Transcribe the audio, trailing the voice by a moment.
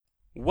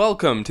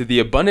Welcome to the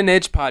Abundant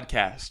Edge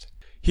Podcast.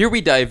 Here we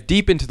dive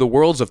deep into the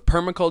worlds of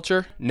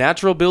permaculture,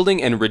 natural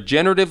building, and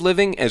regenerative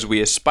living as we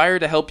aspire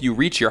to help you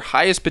reach your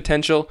highest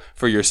potential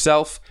for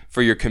yourself,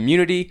 for your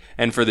community,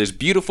 and for this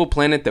beautiful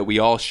planet that we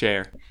all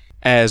share.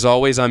 As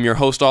always, I'm your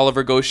host,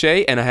 Oliver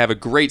Gaucher, and I have a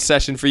great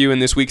session for you in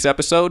this week's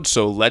episode,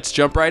 so let's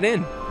jump right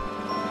in.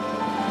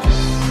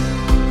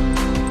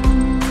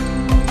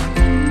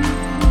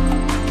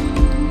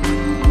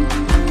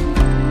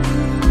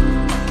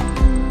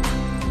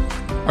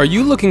 Are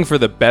you looking for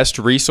the best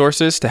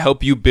resources to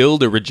help you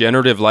build a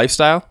regenerative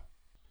lifestyle?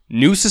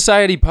 New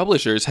Society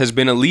Publishers has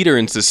been a leader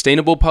in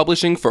sustainable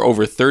publishing for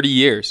over 30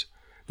 years.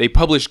 They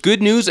publish good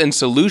news and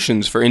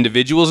solutions for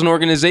individuals and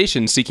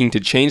organizations seeking to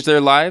change their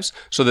lives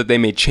so that they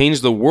may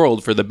change the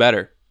world for the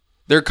better.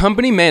 Their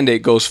company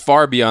mandate goes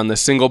far beyond the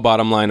single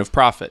bottom line of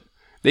profit.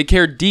 They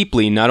care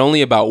deeply not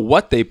only about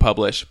what they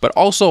publish, but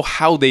also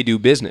how they do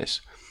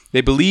business.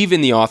 They believe in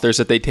the authors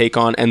that they take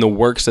on and the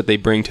works that they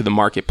bring to the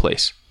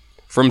marketplace.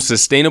 From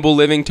sustainable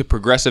living to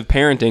progressive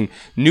parenting,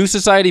 New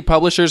Society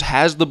Publishers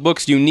has the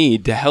books you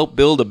need to help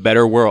build a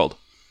better world.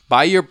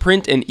 Buy your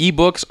print and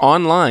ebooks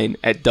online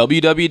at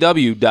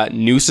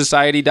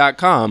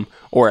www.newsociety.com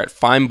or at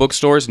fine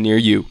bookstores near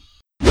you.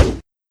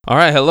 All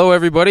right, hello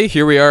everybody.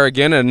 Here we are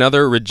again at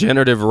another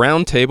Regenerative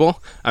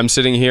Roundtable. I'm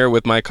sitting here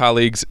with my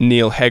colleagues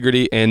Neil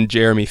Hegarty and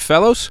Jeremy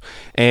Fellows,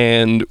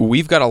 and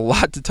we've got a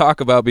lot to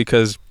talk about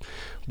because,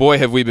 boy,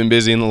 have we been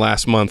busy in the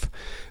last month.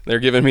 They're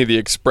giving me the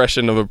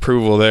expression of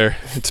approval there.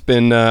 It's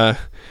been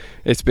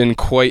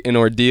quite an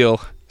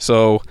ordeal.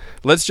 So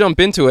let's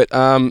jump into it.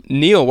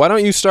 Neil, why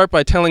don't you start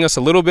by telling us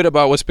a little bit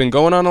about what's been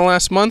going on the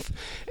last month?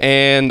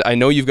 And I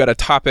know you've got a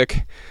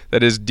topic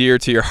that is dear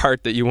to your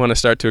heart that you want to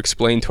start to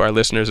explain to our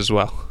listeners as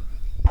well.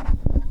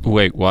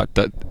 Wait, what?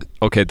 That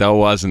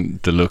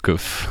wasn't the look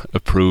of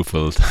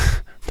approval.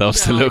 That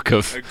was the look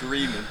of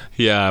agreement.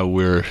 Yeah,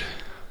 we're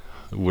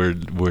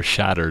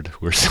shattered.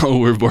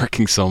 We're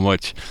working so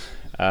much.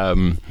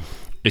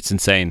 It's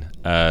insane,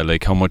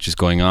 like how much is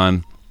going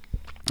on.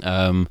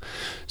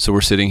 So we're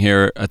sitting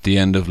here at the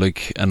end of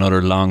like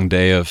another long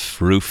day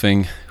of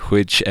roofing,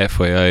 which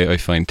FYI I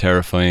find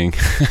terrifying.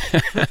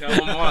 Tell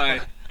them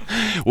why.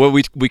 Well,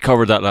 we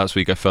covered that last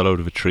week. I fell out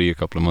of a tree a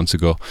couple of months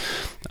ago.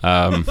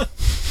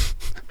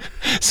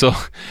 So,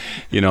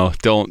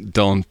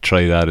 don't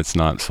try that. It's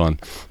not fun.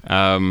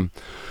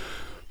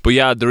 But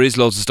yeah, there is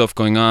loads of stuff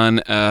going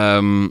on.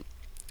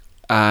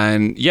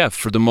 And yeah,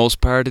 for the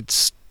most part,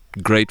 it's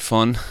great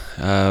fun.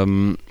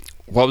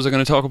 What was I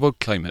going to talk about?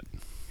 Climate.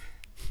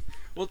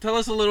 Well, tell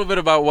us a little bit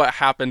about what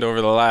happened over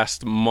the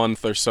last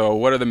month or so.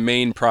 What are the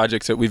main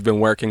projects that we've been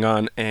working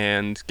on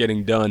and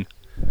getting done?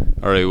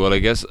 All right, well, I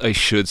guess I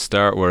should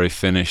start where I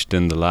finished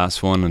in the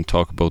last one and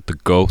talk about the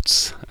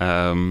goats.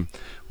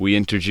 We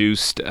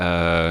introduced...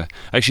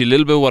 actually, a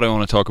little bit what I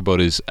want to talk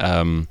about is...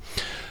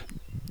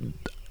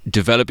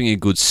 developing a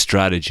good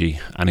strategy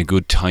and a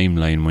good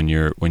timeline when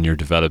you're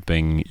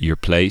developing your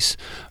place,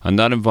 and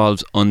that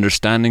involves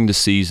understanding the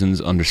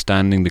seasons,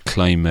 understanding the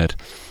climate,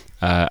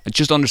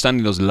 just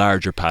understanding those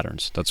larger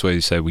patterns. That's why I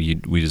say we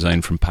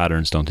design from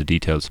patterns down to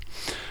details.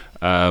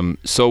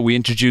 So we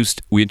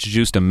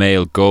introduced a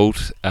male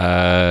goat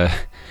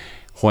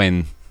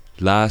when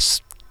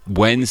last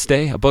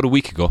Wednesday, about a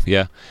week ago.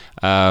 Yeah,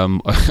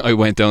 I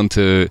went down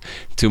to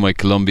my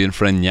Colombian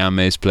friend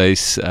Nyame's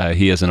place.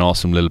 He has an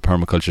awesome little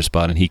permaculture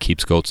spot, and he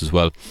keeps goats as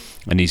well.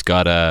 And he's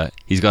got a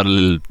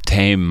little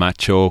tame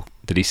macho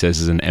that he says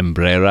is an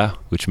hembrera,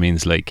 which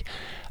means like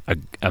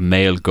a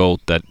male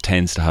goat that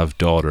tends to have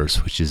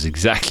daughters, which is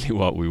exactly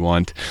what we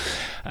want.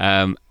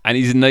 And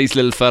he's a nice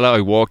little fella.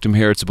 I walked him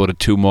here. It's about a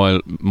 2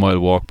 mile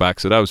walk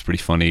back, so that was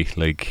pretty funny.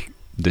 Like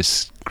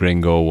this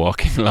gringo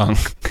walking along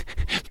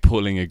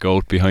pulling a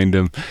goat behind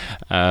him,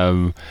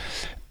 then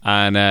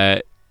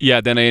I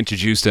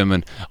introduced him,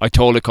 and I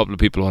told a couple of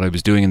people what I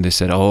was doing, and they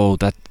said, oh,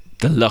 that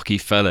the lucky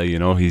fella,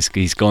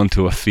 he's gone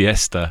to a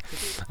fiesta.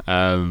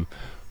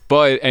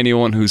 But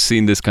anyone who's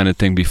seen this kind of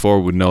thing before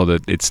would know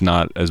that it's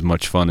not as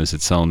much fun as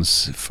it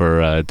sounds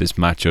for this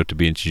macho to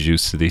be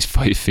introduced to these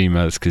 5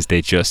 females, because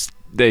they just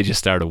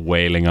started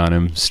wailing on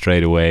him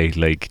straight away,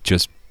 like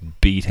just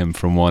beat him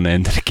from one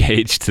end of the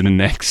cage to the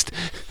next.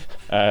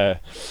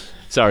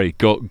 Sorry,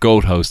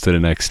 goat house to the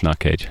next, not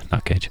cage.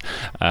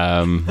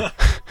 But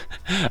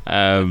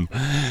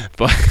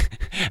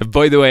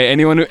by the way,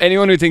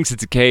 anyone who thinks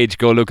it's a cage,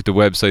 go look at the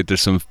website.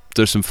 There's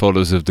some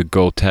photos of the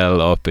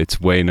goatel up.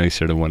 It's way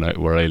nicer than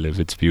where I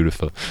live. It's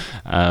beautiful.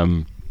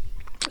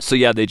 So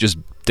yeah, they just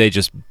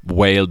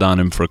wailed on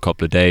him for a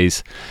couple of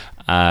days,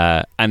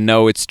 and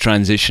now it's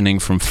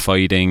transitioning from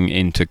fighting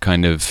into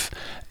kind of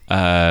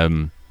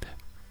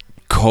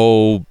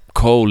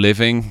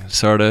co-living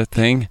sort of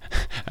thing.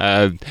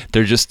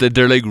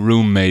 They're like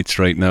roommates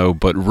right now,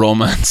 but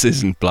romance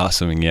isn't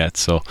blossoming yet.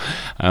 So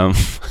I'm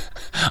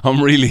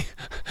really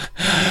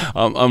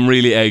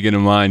egging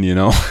him on,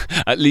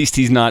 At least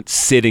he's not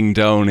sitting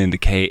down in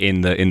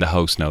the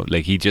house now.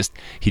 Like he just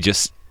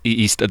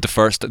he's at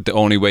the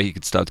only way he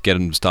could get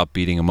him to stop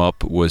beating him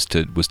up was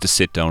to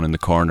sit down in the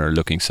corner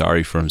looking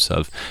sorry for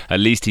himself. At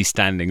least he's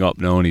standing up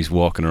now and he's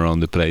walking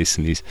around the place,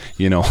 and he's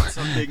he's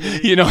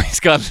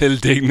got a little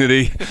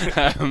dignity.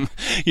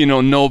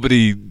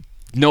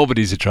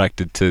 Nobody's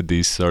attracted to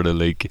these sort of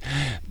like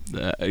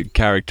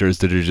characters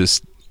that are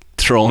just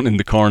thrown in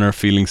the corner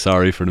feeling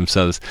sorry for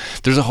themselves.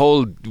 There's a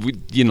whole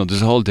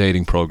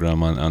dating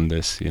program on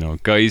this.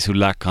 Guys who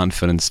lack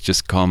confidence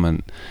just come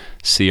and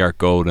see our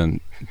goat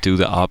and do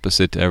the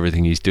opposite to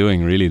everything he's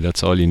doing. Really,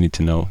 that's all you need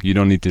to know. You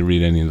don't need to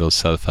read any of those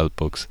self-help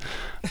books.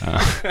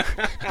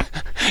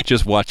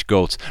 Just watch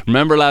Goats.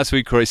 Remember last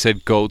week where I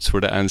said goats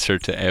were the answer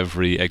to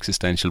every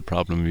existential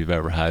problem you've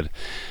ever had?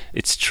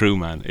 It's true,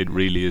 man. It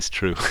really is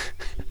true.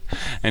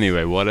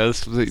 Anyway, what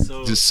else?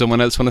 Does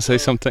someone else want to say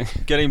something?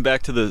 Getting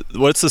back to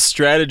what's the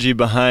strategy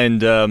behind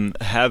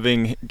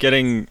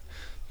getting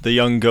the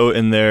young goat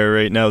in there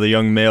right now, the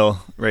young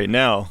male right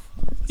now?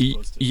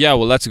 Yeah,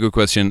 well, that's a good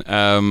question.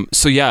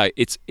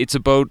 It's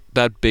about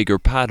that bigger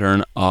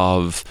pattern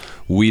of,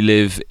 we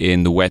live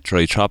in the wet,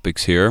 dry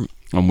tropics here,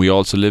 and we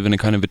also live in a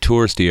kind of a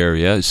touristy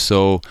area.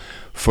 So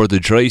for the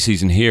dry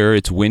season here,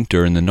 it's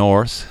winter in the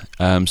north.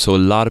 So a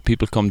lot of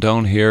people come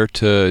down here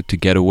to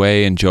get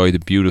away, enjoy the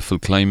beautiful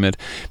climate,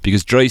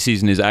 because dry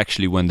season is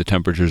actually when the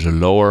temperatures are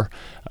lower.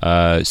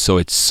 So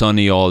it's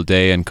sunny all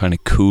day and kind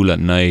of cool at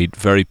night,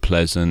 very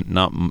pleasant,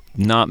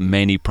 not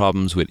many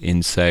problems with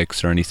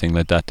insects or anything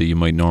like that you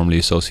might normally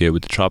associate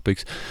with the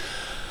tropics.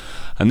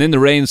 And then the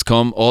rains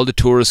come, all the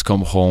tourists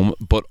come home,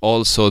 but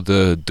also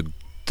the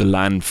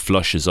land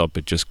flushes up.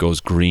 It just goes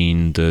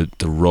green. The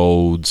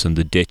roads and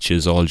the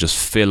ditches all just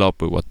fill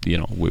up with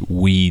with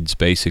weeds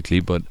basically,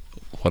 but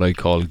what I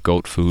call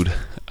goat food.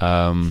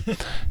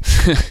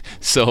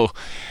 So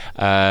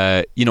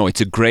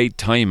it's a great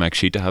time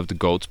actually to have the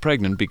goats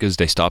pregnant, because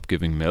they stop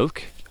giving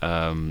milk.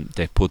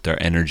 They put their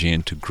energy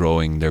into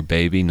growing their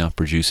baby, not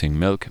producing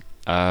milk.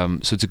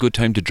 So it's a good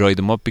time to dry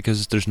them up,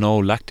 because there's no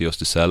lactose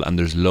to sell and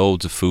there's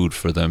loads of food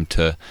for them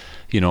to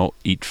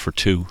eat for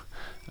two.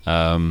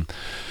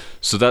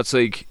 So that's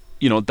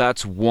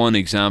that's one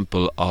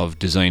example of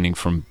designing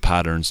from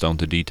patterns down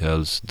to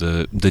details.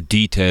 The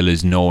detail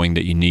is knowing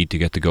that you need to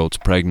get the goats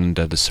pregnant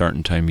at a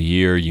certain time of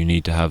year. You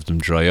need to have them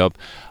dry up.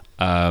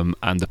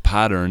 And the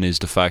pattern is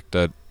the fact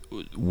that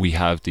we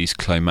have these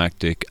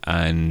climactic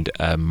and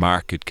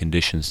market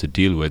conditions to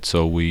deal with.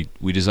 So we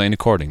design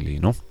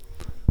accordingly,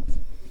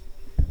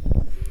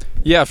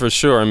 Yeah, for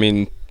sure. I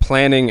mean,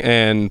 planning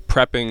and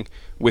prepping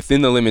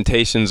within the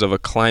limitations of a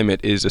climate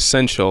is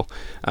essential,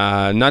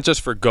 not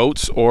just for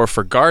goats or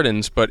for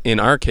gardens, but in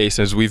our case,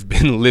 as we've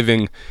been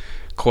living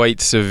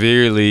quite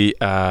severely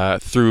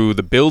through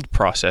the build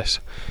process.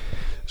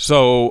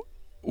 So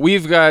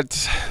we've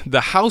got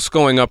the house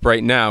going up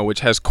right now,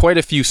 which has quite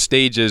a few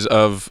stages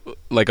of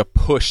like a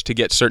push to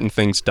get certain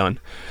things done.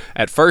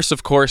 At first,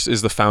 of course,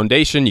 is the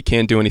foundation. You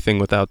can't do anything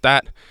without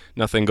that.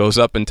 Nothing goes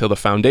up until the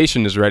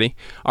foundation is ready.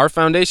 Our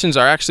foundations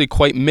are actually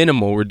quite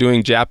minimal. We're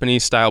doing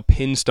Japanese-style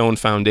pinstone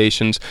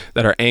foundations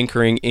that are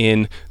anchoring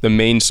in the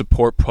main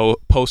support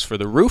post for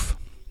the roof.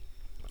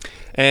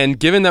 And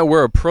given that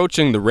we're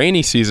approaching the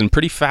rainy season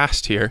pretty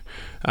fast here,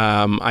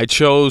 I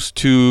chose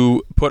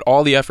to put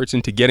all the efforts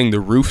into getting the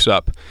roofs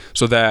up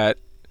so that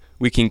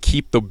we can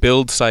keep the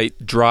build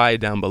site dry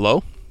down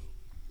below.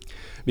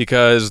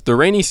 Because the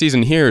rainy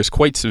season here is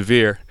quite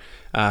severe.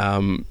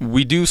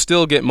 We do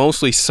still get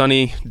mostly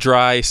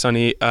dry,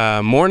 sunny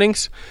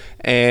mornings,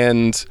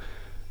 and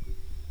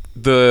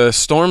the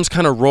storms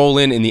kind of roll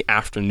in the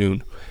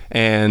afternoon,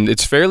 and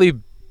it's fairly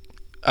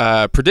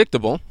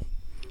predictable.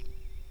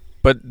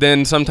 But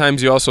then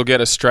sometimes you also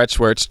get a stretch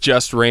where it's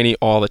just rainy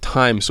all the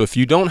time. So if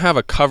you don't have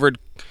a covered,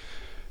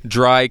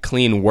 dry,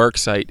 clean work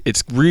site,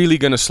 it's really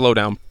going to slow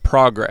down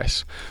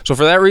progress. So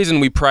for that reason,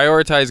 we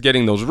prioritize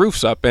getting those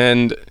roofs up.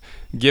 And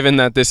given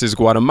that this is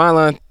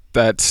Guatemala,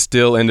 that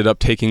still ended up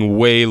taking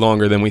way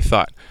longer than we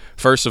thought.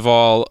 First of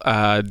all,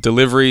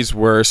 deliveries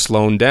were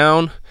slowed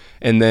down,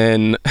 and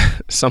then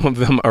some of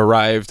them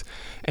arrived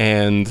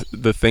and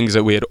the things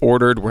that we had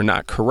ordered were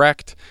not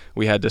correct.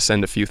 We had to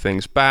send a few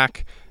things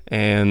back.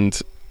 And,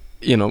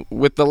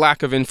 with the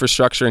lack of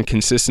infrastructure and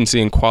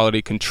consistency and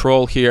quality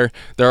control here,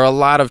 there are a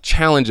lot of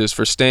challenges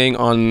for staying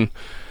on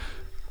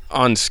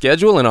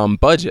schedule and on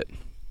budget.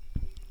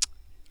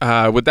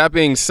 With that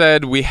being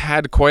said, we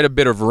had quite a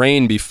bit of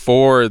rain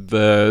before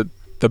the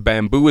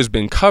bamboo has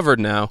been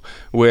covered now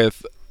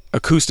with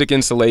acoustic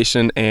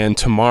insulation, and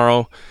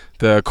tomorrow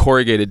the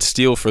corrugated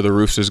steel for the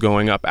roofs is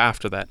going up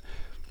after that.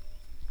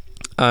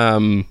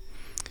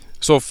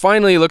 So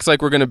finally, it looks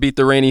like we're going to beat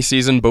the rainy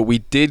season, but we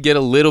did get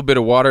a little bit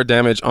of water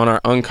damage on our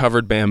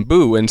uncovered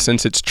bamboo, and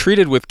since it's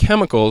treated with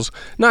chemicals,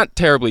 not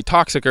terribly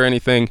toxic or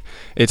anything,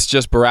 it's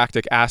just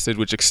boracic acid,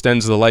 which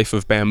extends the life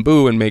of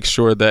bamboo and makes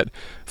sure that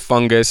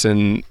fungus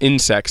and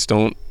insects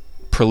don't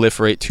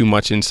proliferate too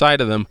much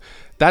inside of them.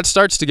 That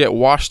starts to get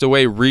washed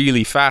away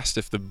really fast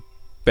if the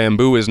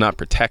bamboo is not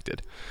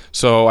protected.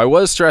 So I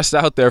was stressed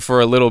out there for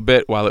a little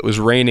bit while it was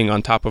raining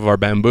on top of our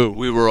bamboo.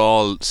 We were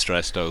all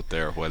stressed out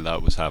there while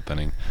that was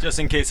happening. Just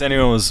in case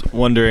anyone was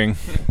wondering.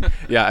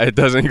 Yeah, it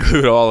does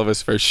include all of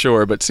us for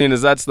sure, but seeing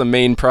as that's the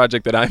main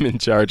project that I'm in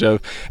charge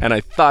of, and I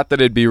thought that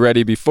it'd be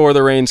ready before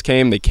the rains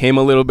came, they came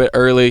a little bit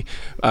early,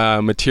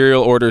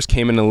 material orders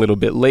came in a little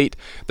bit late.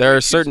 There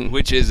are certain...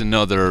 Which is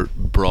another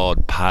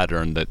broad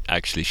pattern that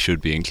actually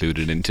should be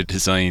included into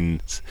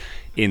designs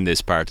in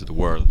this part of the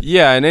world.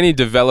 Yeah, in any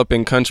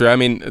developing country. I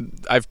mean,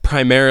 I've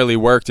primarily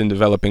worked in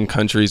developing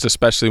countries,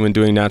 especially when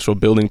doing natural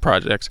building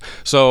projects.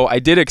 So I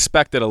did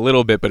expect it a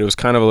little bit, but it was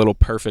kind of a little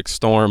perfect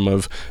storm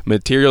of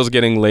materials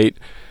getting late,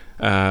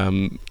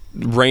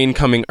 rain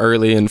coming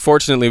early, and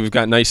fortunately we've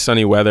got nice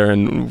sunny weather,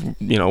 and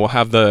we'll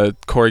have the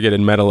corrugated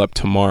metal up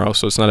tomorrow,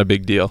 so it's not a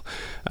big deal.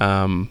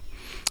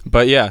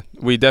 But yeah,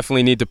 we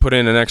definitely need to put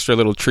in an extra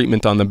little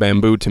treatment on the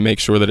bamboo to make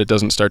sure that it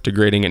doesn't start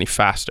degrading any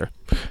faster.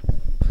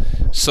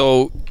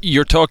 So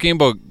you're talking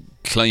about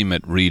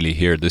climate really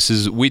here.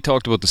 We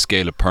talked about the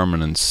scale of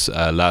permanence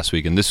last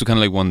week, and this was kind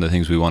of like one of the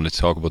things we wanted to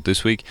talk about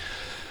this week.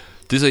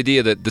 This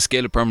idea that the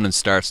scale of permanence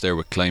starts there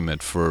with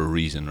climate for a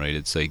reason, right?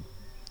 It's like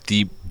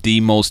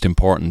the most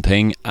important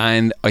thing,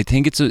 and I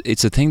think it's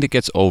a thing that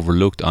gets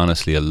overlooked,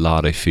 honestly, a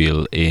lot. I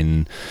feel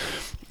in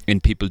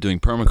people doing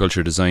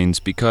permaculture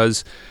designs,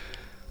 because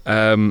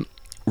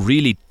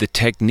really the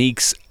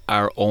techniques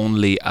are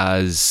only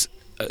as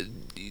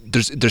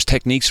there's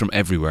techniques from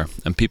everywhere,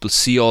 and people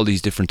see all these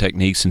different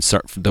techniques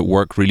that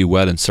work really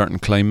well in certain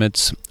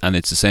climates, and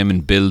it's the same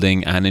in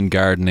building and in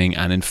gardening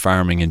and in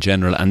farming in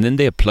general, and then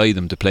they apply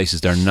them to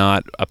places they're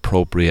not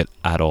appropriate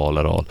at all.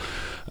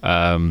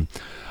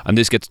 And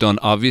this gets done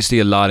obviously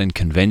a lot in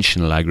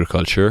conventional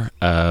agriculture.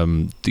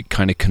 The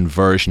kind of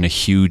conversion of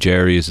huge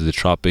areas of the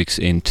tropics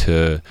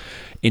into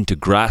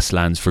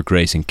grasslands for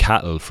grazing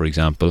cattle, for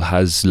example,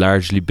 has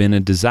largely been a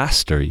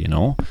disaster,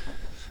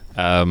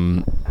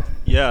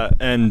 Yeah,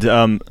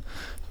 and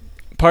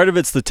part of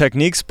it's the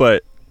techniques,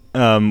 but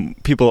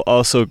people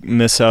also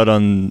miss out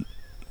on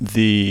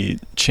the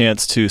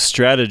chance to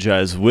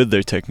strategize with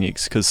their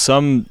techniques, because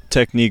some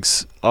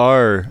techniques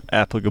are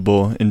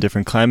applicable in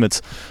different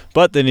climates,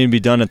 but they need to be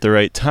done at the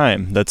right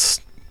time. That's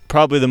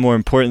probably the more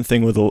important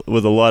thing with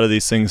a lot of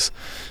these things.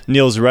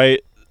 Neil's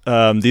right.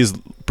 These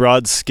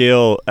broad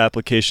scale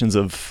applications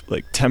of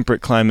like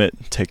temperate climate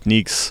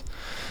techniques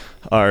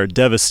are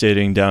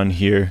devastating down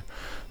here.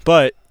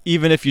 But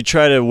even if you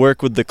try to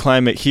work with the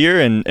climate here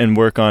and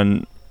work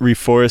on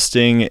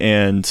reforesting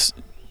and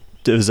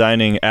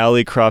designing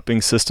alley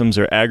cropping systems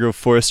or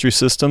agroforestry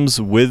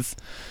systems with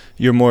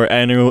your more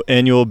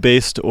annual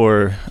based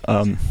or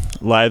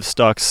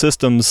livestock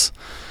systems,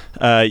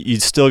 you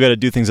still got to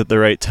do things at the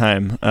right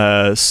time.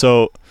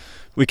 So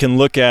we can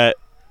look at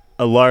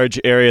a large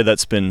area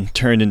that's been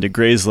turned into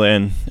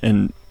grazeland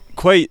and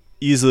quite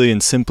easily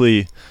and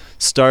simply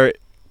start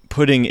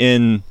putting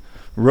in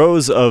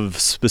rows of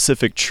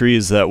specific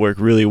trees that work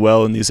really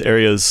well in these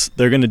areas.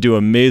 They're going to do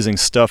amazing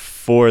stuff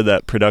for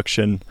that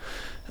production.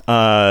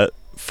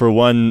 For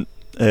one,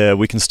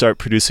 we can start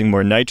producing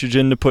more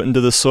nitrogen to put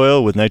into the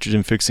soil with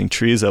nitrogen fixing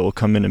trees that will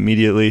come in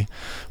immediately.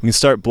 We can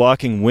start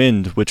blocking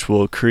wind, which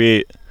will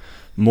create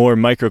more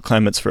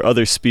microclimates for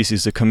other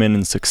species to come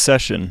in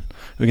succession.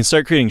 We can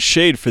start creating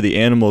shade for the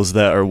animals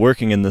that are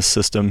working in this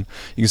system.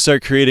 You can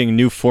start creating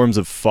new forms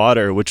of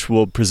fodder, which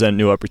will present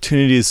new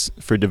opportunities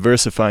for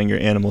diversifying your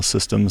animal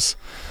systems,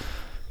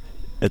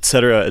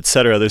 etc.,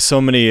 etc. There's so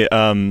many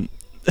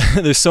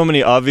there's so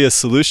many obvious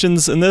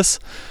solutions in this,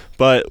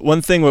 but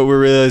one thing what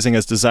we're realizing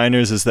as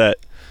designers is that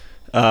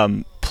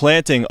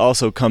planting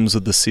also comes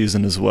with the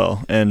season as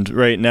well. And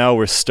right now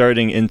we're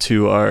starting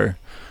into our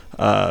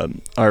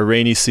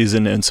rainy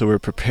season, and so we're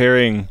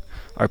preparing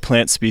our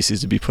plant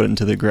species to be put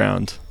into the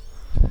ground.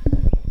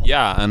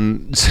 Yeah,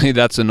 and see,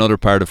 that's another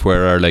part of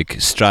where our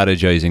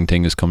strategizing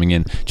thing is coming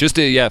in. Just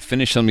to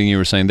finish something you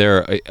were saying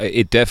there,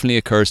 it definitely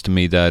occurs to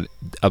me that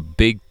a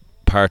big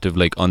part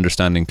of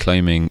understanding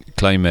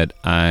climate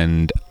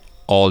and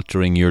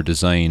altering your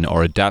design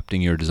or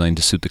adapting your design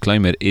to suit the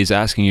climate is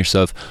asking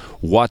yourself,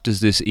 what does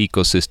this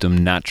ecosystem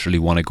naturally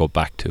want to go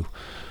back to?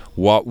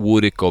 What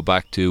would it go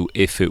back to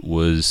if it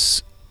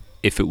was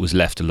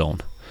left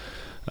alone?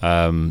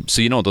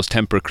 So those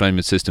temperate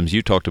climate systems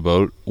you talked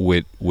about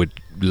with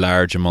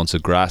large amounts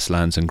of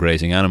grasslands and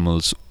grazing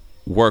animals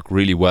work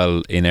really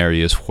well in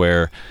areas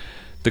where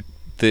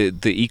the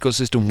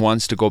ecosystem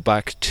wants to go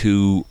back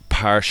to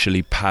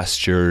partially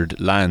pastured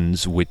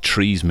lands with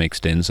trees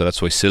mixed in. So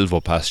that's why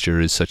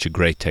silvopasture is such a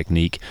great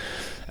technique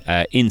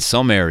in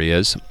some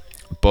areas,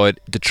 but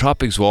the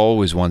tropics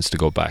always wants to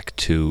go back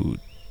to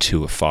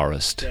a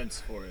forest. Dense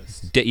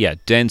forest.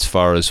 Dense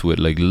forest with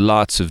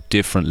lots of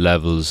different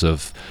levels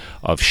of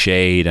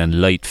shade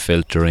and light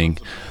filtering.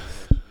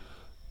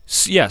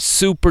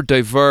 Super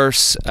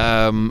diverse,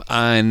 and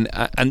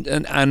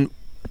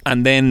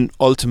And then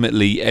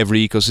ultimately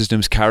every ecosystem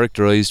is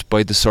characterized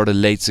by the sort of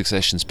late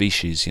succession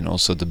species,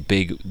 so the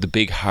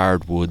big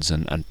hardwoods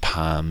and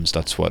palms.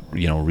 That's what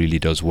really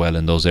does well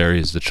in those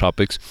areas, the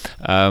tropics.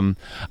 And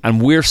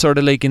we're sort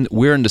of like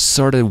we're in the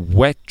sort of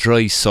wet,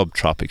 dry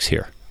subtropics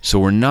here. So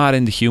we're not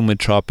in the humid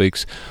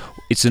tropics.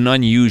 It's an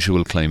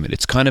unusual climate.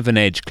 It's kind of an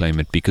edge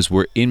climate because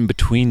we're in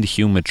between the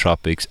humid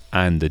tropics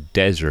and the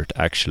desert,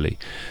 actually,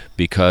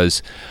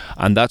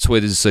 and that's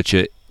why this is such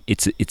a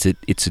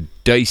it's a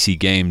dicey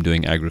game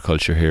doing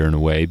agriculture here in a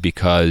way,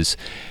 because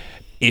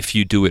if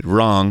you do it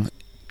wrong,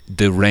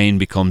 the rain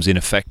becomes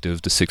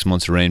ineffective. The 6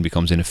 months of rain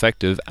becomes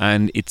ineffective,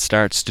 and it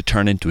starts to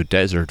turn into a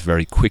desert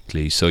very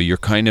quickly. So you're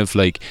kind of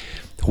like,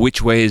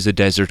 which way is the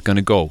desert going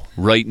to go?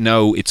 Right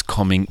now it's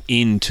coming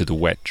into the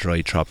wet,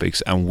 dry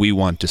tropics, and we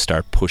want to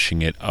start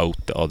pushing it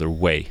out the other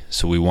way.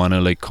 So we want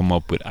to come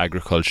up with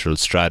agricultural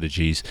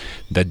strategies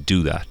that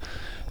do that.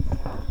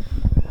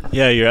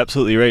 Yeah, you're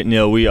absolutely right,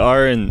 Neil. We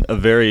are in a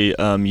very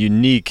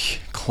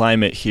unique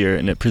climate here,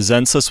 and it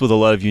presents us with a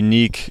lot of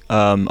unique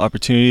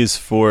opportunities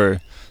for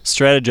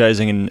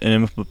strategizing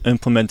and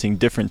implementing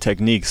different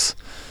techniques.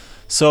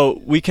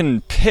 So we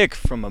can pick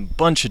from a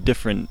bunch of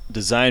different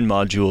design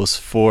modules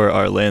for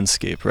our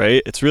landscape,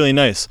 right? It's really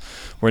nice.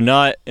 We're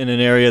not in an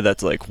area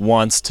that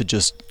wants to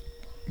just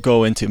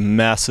go into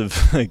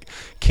massive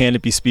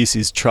canopy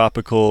species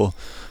tropical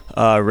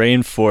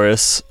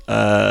rainforests.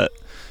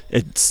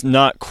 It's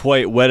not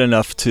quite wet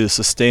enough to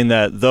sustain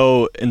that,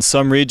 though in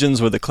some regions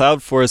where the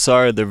cloud forests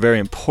are, they're very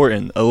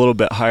important, a little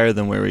bit higher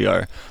than where we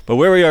are. But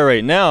where we are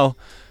right now,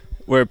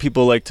 where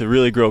people like to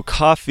really grow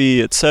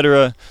coffee,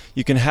 etc.,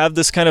 you can have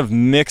this kind of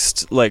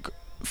mixed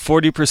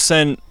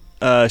 40%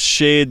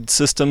 shade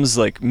systems,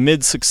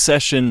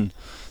 mid-succession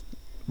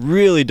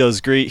really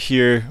does great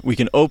here. We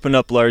can open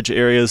up large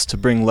areas to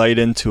bring light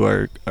into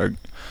our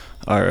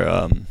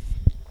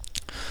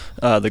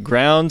the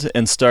ground,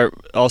 and start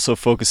also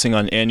focusing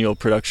on annual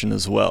production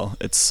as well.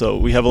 So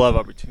we have a lot of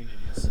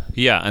opportunities.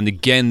 Yeah, and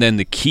again, then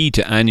the key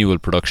to annual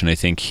production, I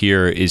think,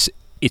 here is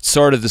it's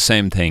sort of the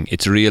same thing.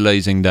 It's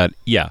realizing that,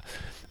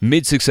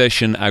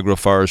 mid-succession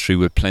agroforestry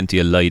with plenty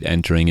of light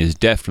entering is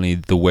definitely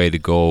the way to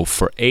go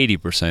for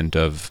 80%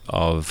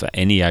 of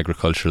any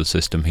agricultural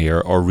system here,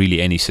 or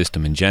really any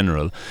system in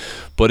general.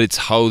 But it's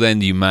how then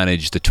do you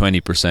manage the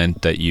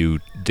 20% that you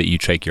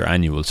take your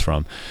annuals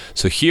from.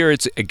 So here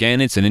it's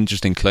an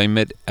interesting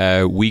climate.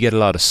 We get a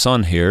lot of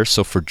sun here,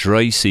 so for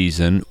dry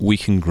season we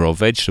can grow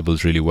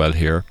vegetables really well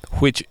here,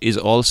 which is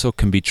also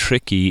can be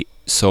tricky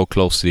so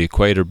close to the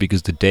equator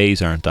because the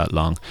days aren't that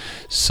long.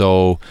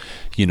 So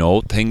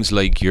things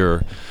like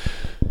your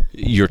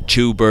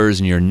tubers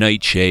and your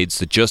nightshades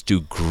that just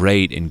do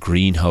great in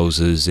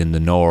greenhouses in the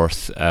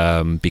north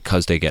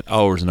because they get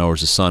hours and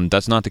hours of sun.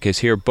 That's not the case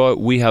here, but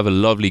we have a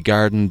lovely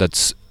garden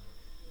that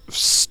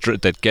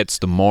gets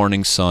the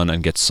morning sun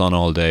and gets sun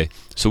all day,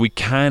 so we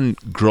can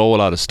grow a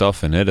lot of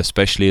stuff in it,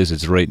 especially as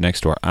it's right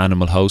next to our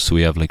animal house, so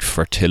we have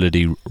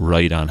fertility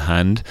right on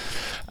hand.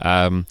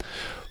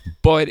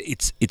 But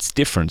it's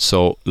different.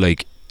 So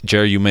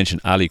Jerry, you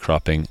mentioned alley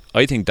cropping.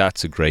 I think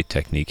that's a great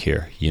technique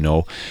here.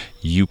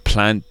 You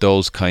plant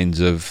those kinds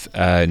of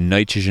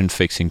nitrogen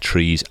fixing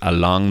trees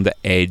along the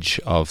edge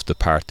of the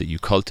part that you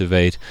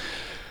cultivate.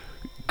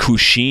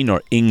 Cushin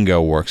or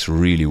Inga works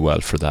really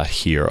well for that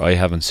here. I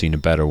haven't seen a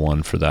better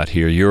one for that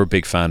here. You're a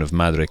big fan of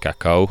Madre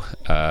Cacao.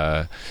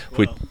 I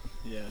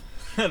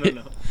don't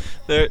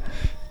know.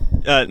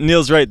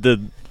 Neil's right.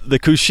 The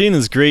Cushin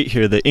is great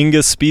here. The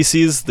Inga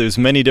species, there's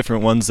many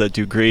different ones that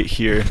do great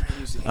here.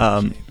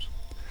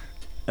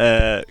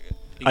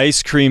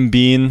 Ice cream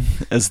bean,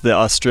 as the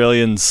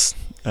Australians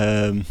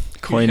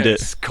coined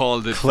it.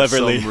 Called it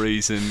cleverly. For some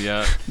reason,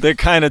 yeah. They're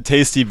kind of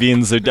tasty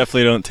beans. They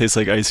definitely don't taste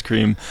like ice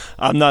cream.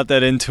 I'm not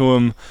that into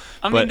them.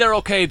 I mean, they're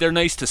okay. They're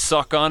nice to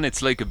suck on.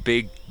 It's like a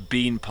big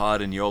bean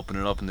pod, and you open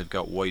it up, and they've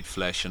got white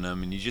flesh in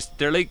them, and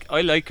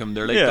I like them.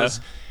 They're like those.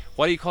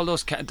 What do you call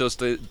those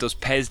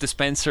Pez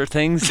dispenser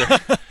things?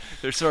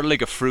 They're sort of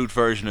like a fruit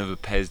version of a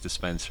Pez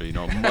dispenser,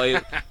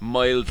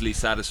 mildly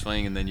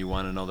satisfying, and then you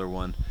want another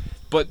one.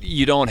 But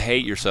you don't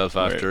hate yourself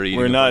after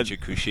eating a bunch of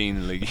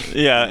Cushin.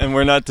 Yeah, and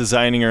we're not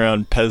designing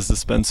around Pez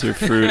dispenser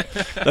fruit.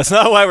 That's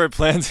not why we're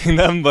planting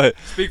them, but...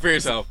 Speak for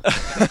yourself.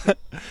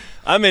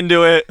 I'm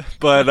into it,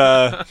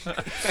 but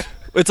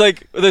it's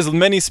there's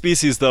many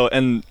species, though,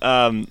 and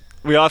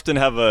we often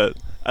have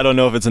I don't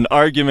know if it's an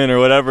argument or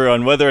whatever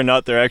on whether or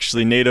not they're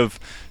actually native.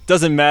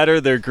 Doesn't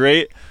matter, they're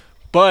great.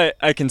 But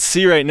I can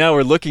see right now,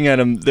 we're looking at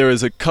them, there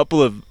was a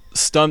couple of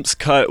stumps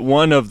cut,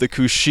 one of the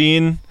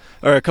Cushin,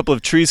 or a couple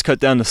of trees cut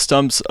down the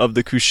stumps of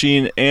the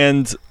Cushin,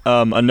 and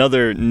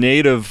another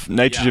native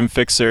nitrogen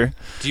fixer.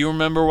 Do you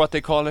remember what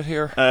they call it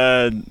here?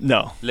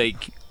 No.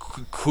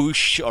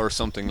 Kush or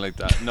something like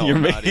that. No, you're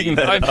making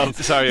that up.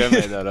 Sorry, I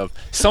made that up.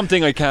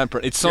 Something I can't.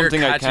 It's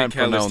something I can't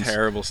pronounce. Is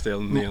terrible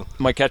still, Neil.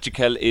 My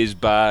Cachikel is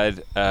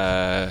bad.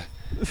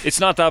 It's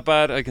not that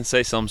bad. I can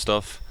say some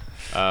stuff.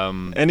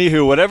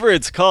 Anywho, whatever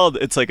it's called,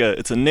 it's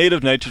a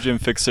native nitrogen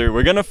fixer.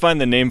 We're gonna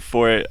find the name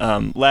for it,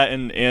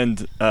 Latin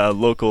and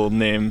local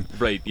name.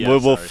 Right. Yeah.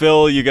 We'll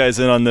fill you guys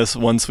in on this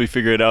once we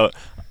figure it out.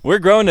 We're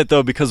growing it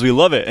though because we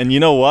love it, and you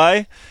know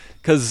why?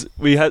 Because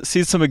we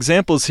see some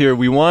examples here.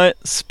 We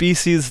want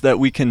species that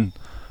we can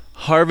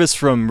harvest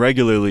from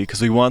regularly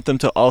because we want them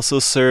to also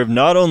serve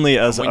not only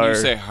as when you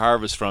say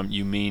harvest from,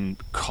 you mean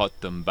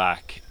cut them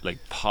back, like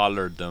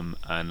pollard them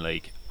and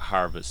like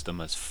harvest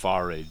them as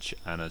forage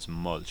and as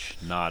mulch,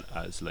 not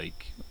as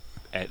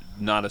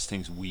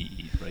things we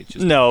eat, right?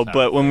 Just no,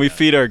 but when we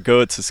feed our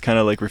goats, it's kind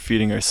of like we're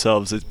feeding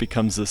ourselves. It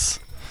becomes this.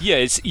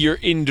 Yeah, you're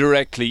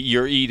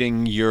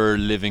eating your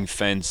living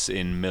fence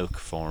in milk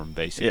form,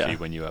 basically.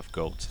 When you have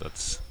goats,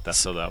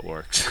 that's how that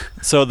works.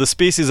 So the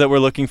species that we're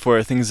looking for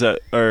are things that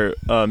are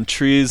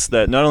trees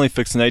that not only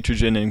fix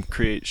nitrogen and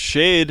create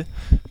shade,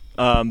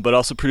 but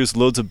also produce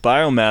loads of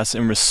biomass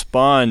and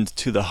respond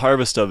to the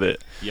harvest of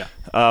it. Yeah.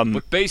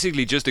 But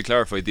basically, just to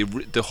clarify,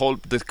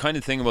 the kind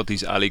of thing about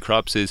these alley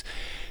crops is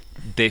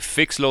they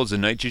fix loads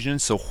of nitrogen.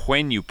 So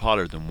when you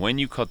pollard them, when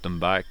you cut them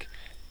back,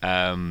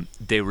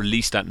 they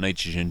release that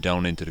nitrogen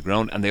down into the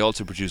ground, and they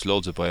also produce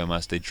loads of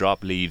biomass. They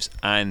drop leaves,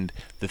 and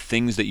the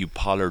things that you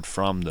pollard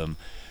from them,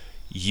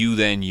 you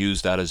then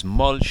use that as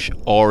mulch,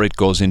 or it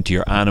goes into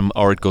your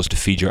or it goes to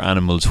feed your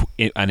animals,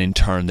 and in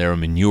turn their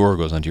manure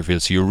goes onto your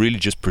field. So you're really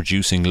just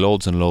producing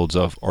loads and loads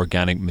of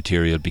organic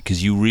material,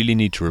 because you really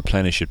need to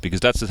replenish it, because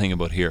that's the thing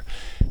about here.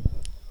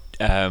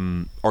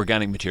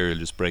 Organic material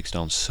just breaks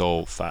down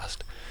so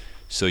fast.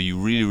 So you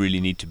really, really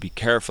need to be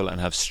careful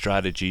and have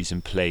strategies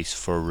in place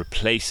for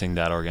replacing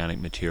that organic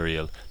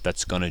material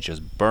that's going to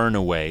just burn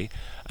away.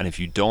 And if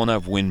you don't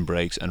have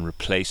windbreaks and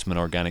replacement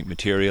organic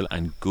material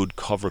and good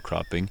cover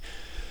cropping,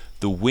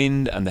 the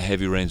wind and the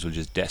heavy rains will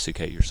just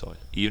desiccate your soil.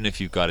 Even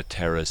if you've got it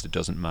terraced, it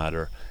doesn't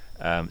matter.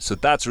 So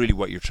that's really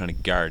what you're trying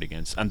to guard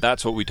against. And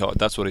that's what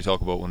I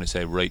talk about when I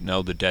say right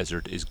now the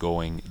desert is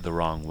going the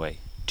wrong way.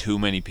 Too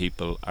many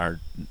people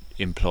are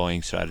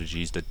employing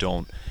strategies that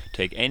don't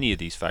take any of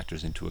these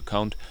factors into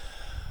account,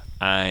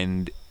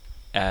 and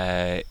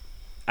so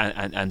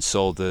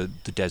the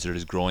desert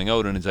is growing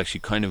out, and it's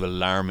actually kind of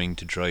alarming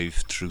to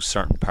drive through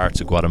certain parts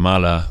of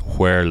Guatemala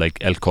where, like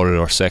El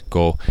Corredor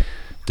Seco,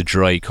 the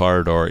dry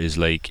corridor is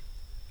like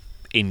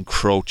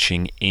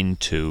encroaching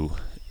into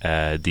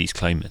these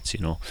climates,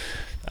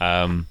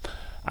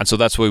 and so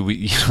that's why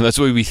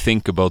we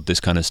think about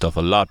this kind of stuff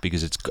a lot,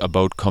 because it's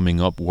about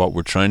coming up. What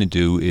we're trying to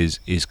do is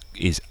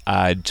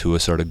add to a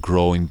sort of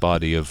growing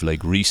body of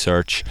like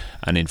research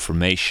and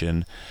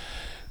information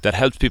that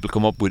helps people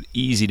come up with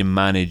easy to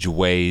manage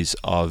ways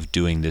of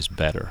doing this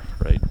better,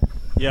 right?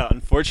 Yeah,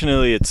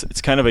 unfortunately,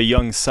 it's kind of a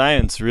young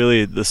science,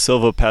 really, the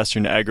silvopasture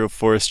and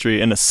agroforestry.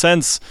 In a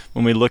sense,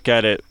 when we look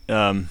at it,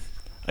 I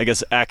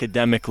guess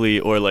academically,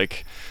 or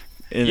like.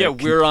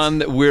 We're on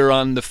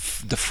the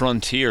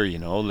frontier,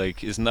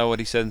 like, isn't that what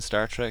he said in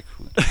Star Trek?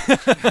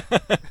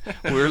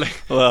 We're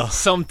like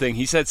something.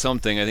 He said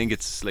something. I think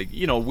it's like,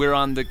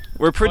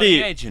 we're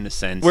pretty edge in a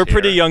sense. We're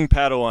pretty young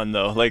Padawan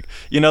though. Like,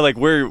 like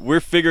we're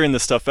figuring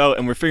this stuff out,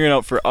 and we're figuring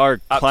out for our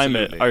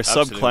climate, our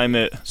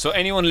subclimate. So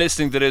anyone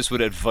listening to this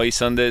with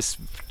advice on this,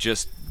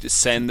 just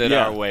send it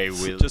our way.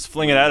 We'll just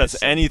fling it at us,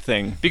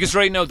 anything. Because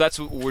right now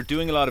we're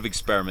doing a lot of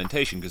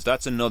experimentation, because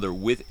that's another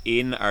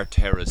within our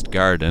terraced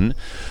garden,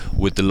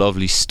 with the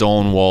lovely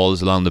stone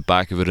walls along the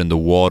back of it and the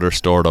water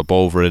stored up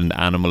over it and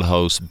the animal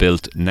house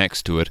built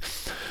next to it.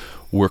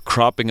 We're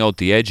cropping out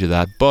the edge of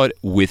that, but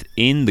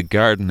within the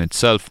garden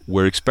itself,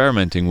 we're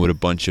experimenting with a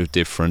bunch of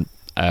different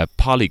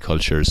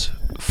polycultures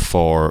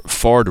for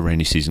the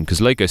rainy season.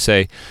 Because like I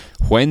say,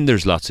 when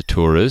there's lots of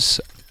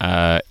tourists,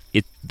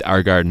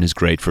 our garden is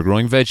great for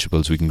growing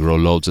vegetables. We can grow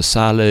loads of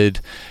salad,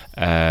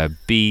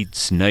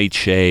 beets,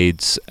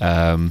 nightshades.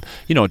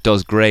 It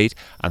does great,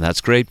 and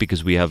that's great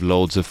because we have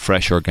loads of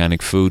fresh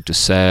organic food to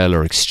sell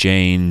or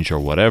exchange or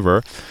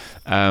whatever.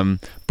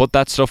 But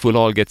that stuff will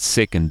all get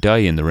sick and die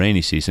in the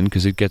rainy season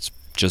because it gets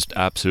just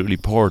absolutely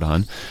poured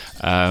on.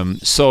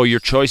 So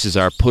your choices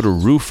are put a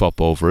roof up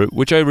over it,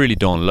 which I really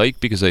don't like,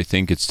 because I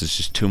think it's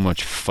just too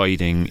much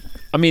fighting.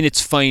 I mean,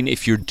 it's fine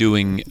if you're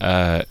doing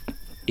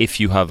if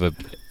you have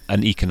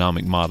an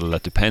economic model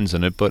that depends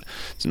on it, but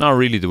it's not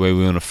really the way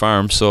we want to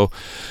farm. So,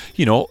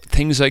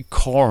 things like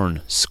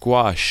corn,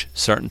 squash,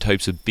 certain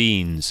types of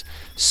beans,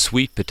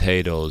 sweet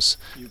potatoes,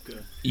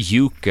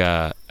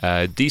 yucca,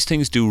 these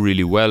things do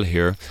really well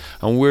here.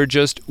 And we're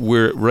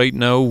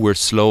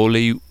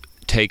slowly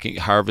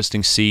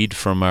harvesting seed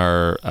from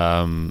our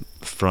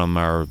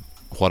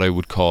what I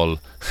would call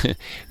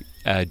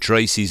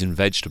dry season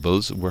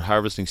vegetables. We're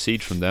harvesting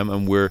seed from them,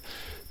 and we're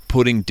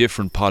putting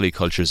different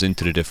polycultures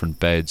into the different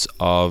beds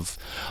of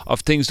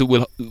things that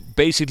will,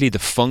 basically the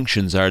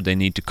functions are they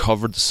need to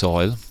cover the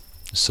soil.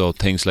 So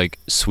things like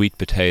sweet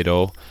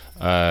potato,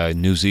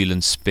 New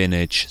Zealand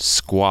spinach,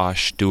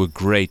 squash do a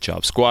great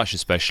job. Squash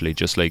especially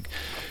just like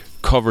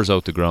covers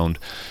out the ground.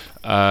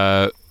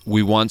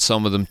 We want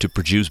some of them to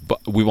produce,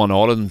 we want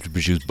all of them to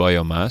produce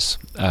biomass.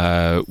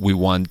 We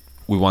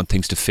want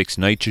things to fix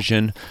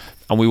nitrogen.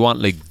 and we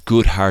want like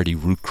good hardy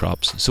root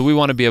crops. So we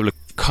want to be able to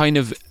kind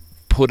of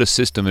put a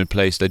system in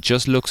place that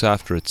just looks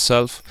after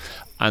itself,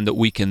 and that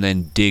we can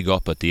then dig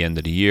up at the end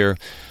of the year,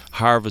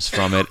 harvest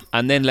from it,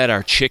 and then let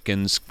our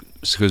chickens,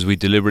 because we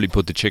deliberately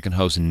put the chicken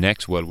house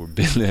next. Well, we're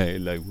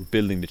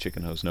building the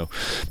chicken house now.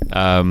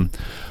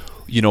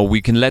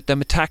 We can let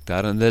them attack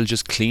that, and they'll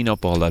just clean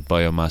up all that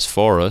biomass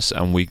for us,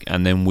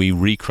 and then we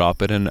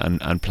recrop it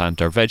and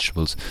plant our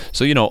vegetables.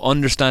 So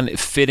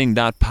fitting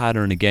that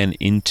pattern again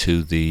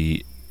into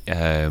the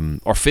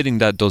or fitting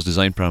those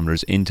design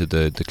parameters into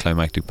the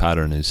climactic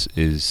pattern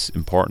is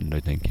important, I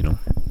think.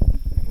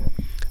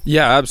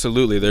 Yeah,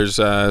 absolutely. There's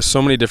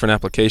so many different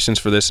applications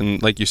for this,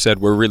 and like you said,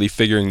 we're really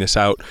figuring this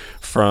out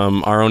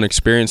from our own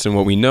experience and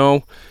what we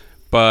know.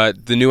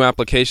 But the new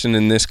application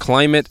in this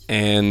climate,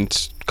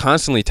 and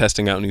constantly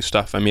testing out new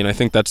stuff. I mean, I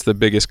think that's the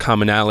biggest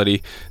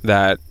commonality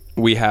that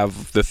we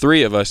have, the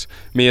three of us,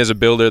 me as a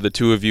builder, the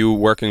two of you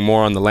working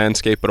more on the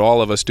landscape, but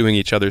all of us doing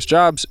each other's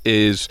jobs,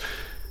 is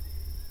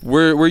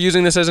we're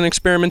using this as an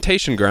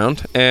experimentation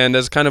ground and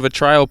as kind of a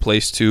trial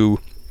place to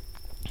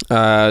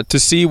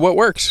see what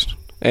works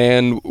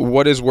and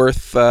what is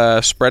worth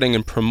spreading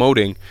and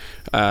promoting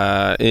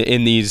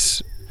in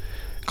these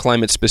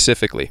climate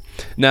specifically.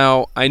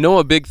 Now, I know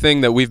a big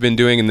thing that we've been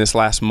doing in this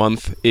last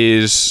month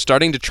is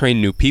starting to train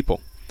new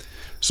people.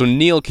 So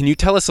Neil, can you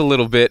tell us a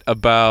little bit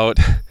about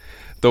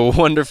the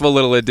wonderful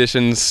little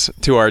additions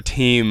to our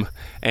team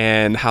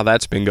and how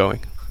that's been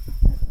going?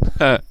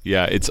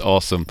 Yeah, it's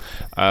awesome.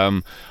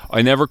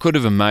 I never could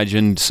have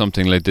imagined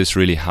something like this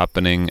really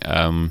happening.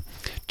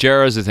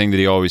 Ger has a thing that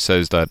he always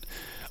says that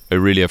I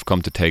really have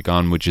come to take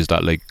on, which is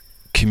that like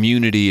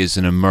community is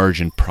an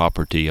emergent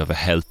property of a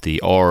healthy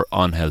or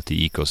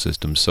unhealthy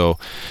ecosystem. So,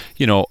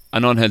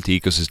 an unhealthy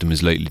ecosystem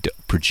is likely to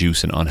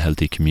produce an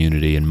unhealthy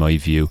community, in my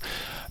view.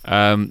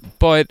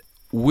 But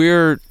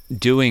we're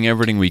doing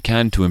everything we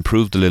can to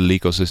improve the little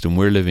ecosystem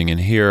we're living in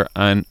here.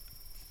 And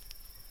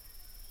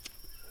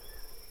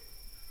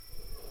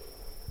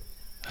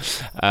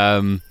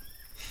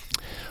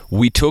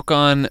we took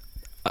on,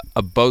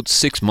 about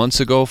 6 months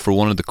ago, for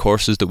one of the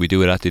courses that we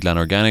do at Atitlan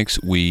Organics,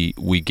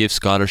 we give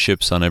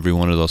scholarships on every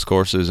one of those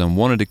courses, and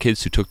one of the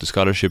kids who took the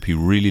scholarship, he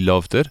really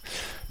loved it.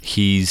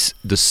 He's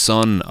the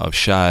son of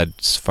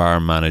Shad's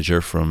farm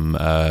manager from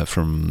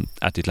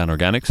Atitlan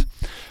Organics,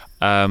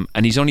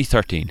 and he's only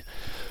 13.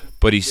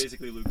 But he's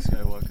basically Luke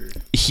Skywalker.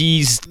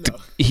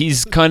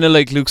 He's kind of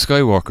like Luke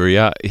Skywalker,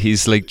 yeah.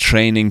 He's like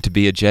training to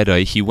be a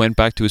Jedi. He went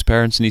back to his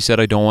parents and he said,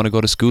 I don't want to go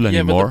to school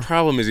anymore. Yeah, but the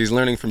problem is he's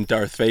learning from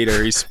Darth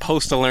Vader. He's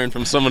supposed to learn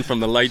from someone from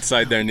the light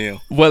side there,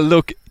 Neil. Well,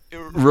 look,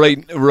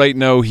 right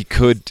now he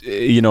could,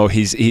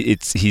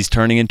 he's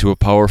turning into a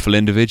powerful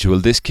individual.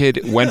 This kid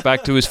went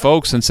back to his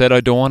folks and said,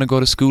 I don't want to go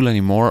to school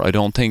anymore. I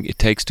don't think it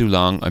takes too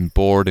long. I'm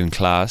bored in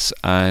class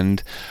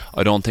and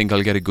I don't think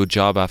I'll get a good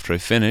job after I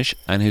finish.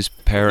 And his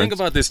parents... Think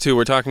about this too.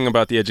 We're talking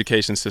about the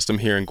education system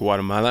here in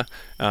Guatemala.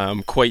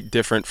 Quite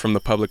different from the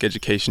public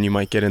education you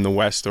might get in the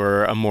West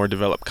or a more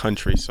developed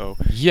country. So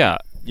yeah.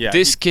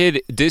 This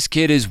kid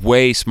is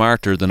way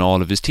smarter than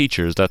all of his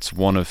teachers. That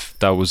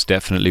was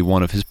definitely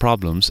one of his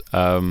problems.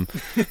 And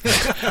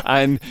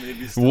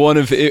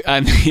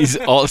he's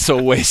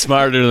also way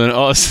smarter than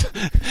us.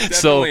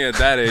 Definitely at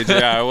that age,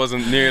 yeah. I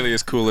wasn't nearly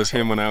as cool as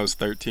him when I was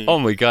 13. Oh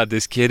my God,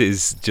 this kid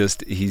is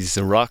he's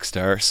a rock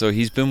star. So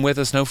he's been with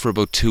us now for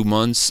about 2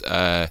 months.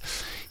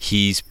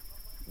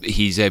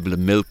 He's able to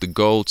milk the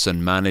goats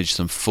and manage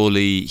them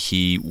fully.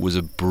 He was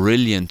a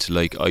brilliant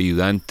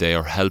ayudante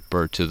or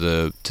helper to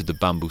the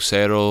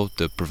bambucero,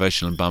 the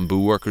professional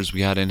bamboo workers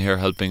we had in here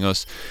helping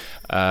us.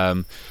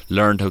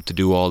 Learned how to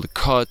do all the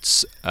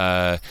cuts.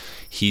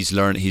 He's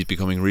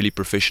becoming really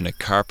proficient at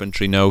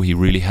carpentry now. He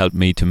really helped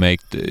me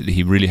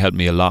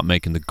a lot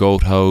making the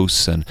goat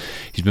house, and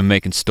he's been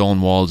making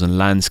stone walls and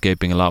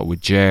landscaping a lot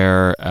with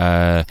Ger,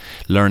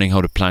 learning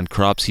how to plant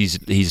crops.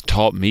 He's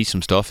taught me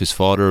some stuff. His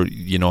father,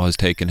 has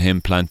taken him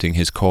planting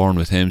his corn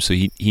with him, so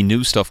he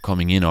knew stuff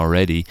coming in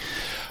already,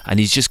 and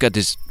he's just got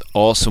this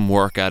awesome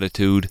work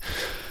attitude.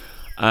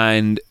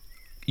 And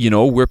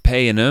we're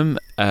paying him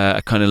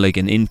kind of like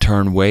an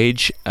intern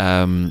wage.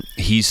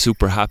 He's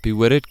super happy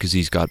with it because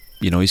he's got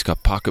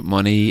pocket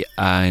money,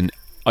 and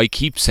I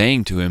keep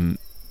saying to him,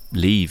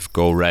 leave,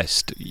 go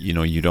rest,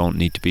 you don't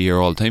need to be here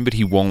all the time, but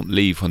he won't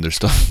leave when there's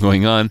stuff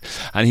going on.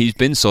 And he's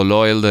been so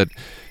loyal that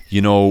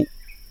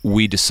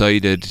we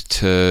decided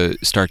to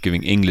start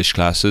giving English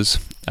classes,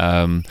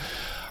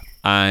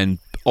 and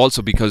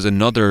also because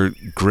another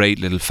great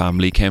little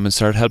family came and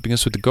started helping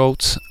us with the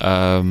goats.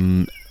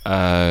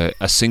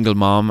 A single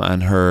mom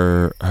and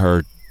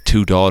her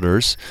 2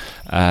 daughters,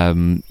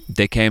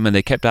 they came and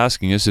they kept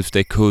asking us if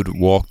they could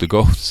walk the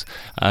goats,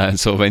 and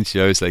so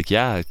eventually I was like,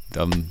 I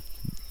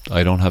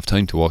don't have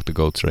time to walk the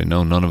goats right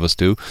now, none of us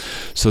do.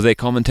 So they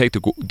come and take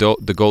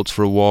the goats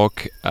for a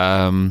walk,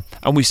 and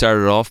we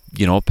started off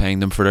paying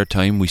them for their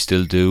time. We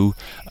still do,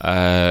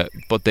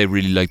 but they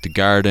really liked the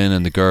garden,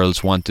 and the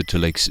girls wanted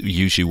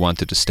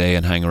to stay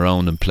and hang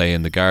around and play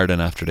in the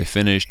garden after they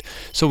finished.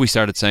 So we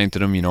started saying to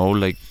them,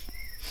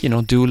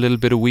 do a little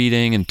bit of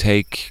weeding and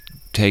take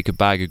take a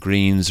bag of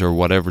greens or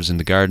whatever's in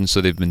the garden.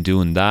 So they've been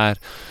doing that.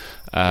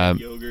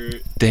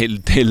 Yogurt.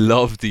 They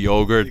love the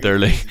yogurt.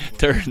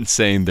 They're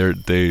insane.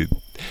 They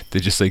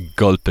just like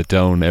gulp it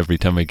down every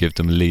time I give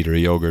them a liter of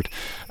yogurt.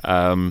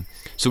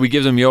 So we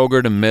give them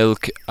yogurt and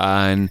milk,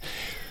 and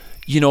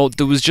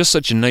there was just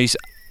such a nice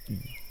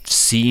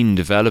scene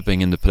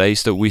developing in the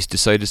place that we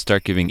decided to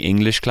start giving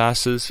English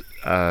classes.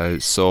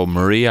 So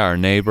Maria, our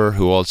neighbour,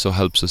 who also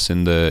helps us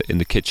in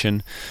the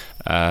kitchen,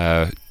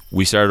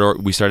 we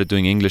started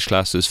doing English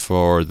classes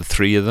for the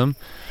three of them,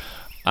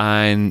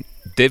 and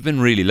they've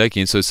been really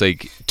liking it. So it's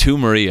like two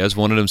Marias,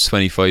 one of them's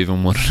 25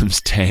 and one of them's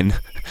 10.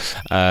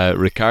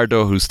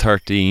 Ricardo, who's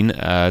 13,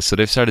 so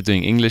they've started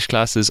doing English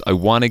classes.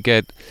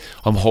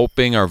 I'm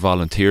hoping our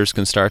volunteers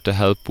can start to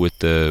help with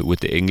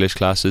the English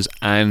classes,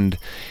 and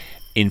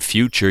in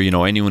future,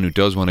 anyone who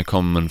does want to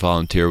come and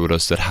volunteer with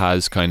us that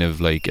has kind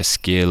of like a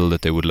skill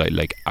that they would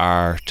like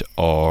art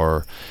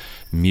or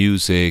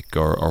music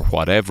or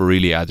whatever.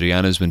 Really,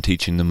 Adriana's been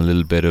teaching them a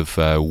little bit of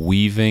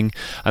weaving,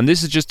 and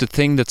this is just a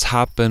thing that's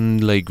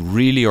happened like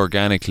really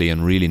organically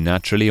and really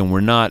naturally, and we're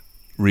not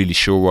really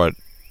sure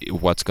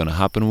what's going to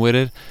happen with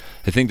it.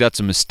 I think that's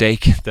a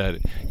mistake that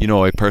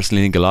I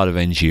personally think a lot of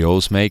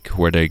NGOs make,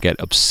 where they get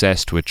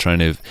obsessed with trying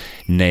to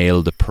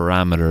nail the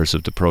parameters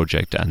of the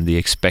project and the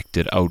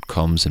expected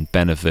outcomes and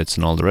benefits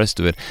and all the rest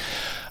of it.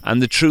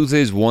 And the truth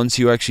is, once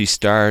you actually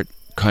start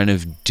kind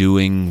of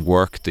doing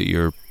work that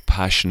you're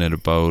passionate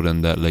about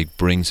and that like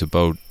brings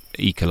about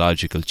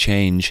ecological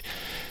change,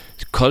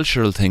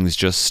 cultural things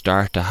just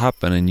start to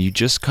happen, and you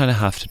just kind of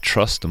have to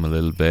trust them a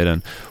little bit.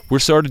 And we're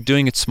sort of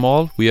doing it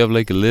small. We have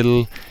like a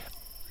little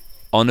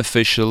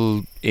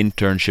unofficial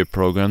internship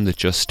program that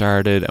just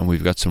started, and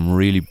we've got some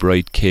really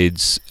bright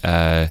kids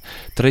that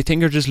I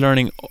think are just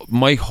learning.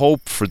 My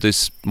hope for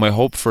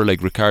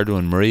like Ricardo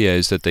and Maria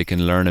is that they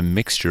can learn a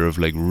mixture of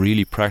like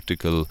really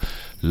practical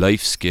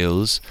life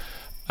skills,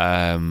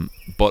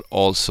 but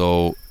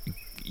also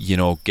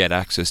get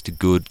access to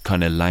good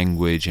kind of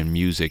language and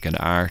music and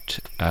art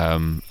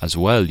as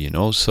well,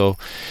 so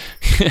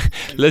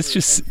let's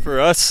just for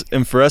us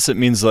it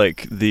means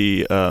like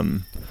the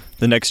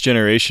next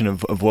generation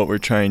of what we're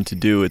trying to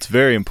do. It's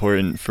very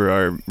important for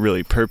our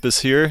really purpose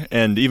here,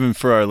 and even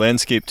for our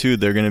landscape too.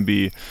 They're going to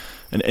be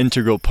an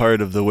integral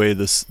part of the way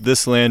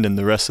this land and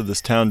the rest of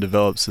this town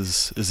develops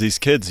as these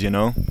kids,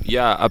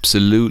 Yeah,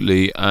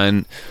 absolutely.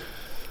 And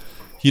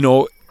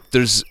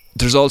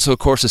there's also, of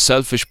course, a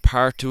selfish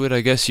part to it,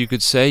 I guess you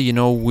could say.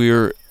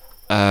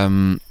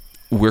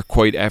 We're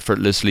quite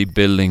effortlessly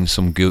building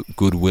some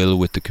goodwill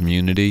with the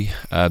community.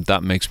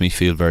 That makes me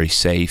feel very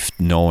safe,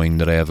 knowing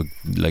that I have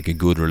a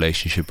good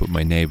relationship with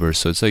my neighbours.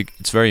 So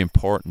it's very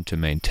important to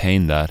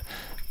maintain that.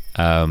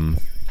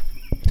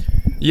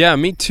 Yeah,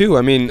 me too.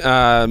 I mean,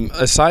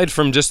 aside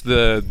from just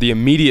the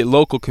immediate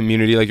local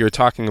community, like you were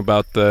talking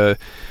about, the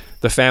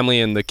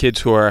family and the kids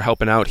who are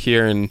helping out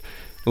here and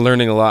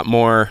learning a lot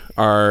more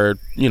are,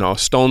 a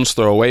stone's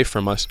throw away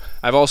from us.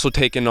 I've also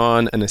taken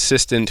on an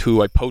assistant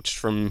who I poached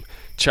from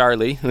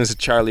Charlie. This is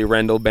Charlie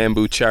Rendell,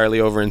 Bamboo Charlie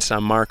over in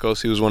San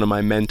Marcos. He was one of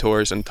my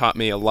mentors and taught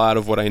me a lot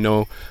of what I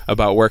know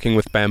about working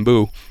with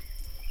bamboo.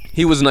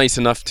 He was nice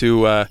enough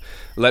to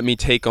let me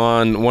take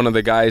on one of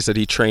the guys that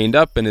he trained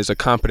up and is a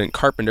competent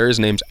carpenter. His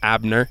name's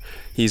Abner.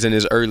 He's in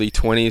his early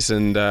 20s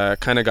and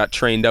kind of got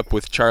trained up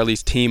with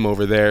Charlie's team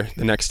over there,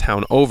 the next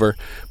town over.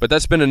 But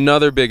that's been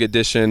another big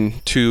addition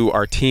to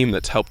our team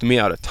that's helped me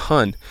out a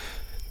ton.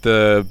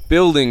 The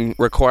building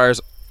requires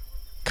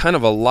kind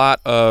of a lot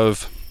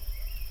of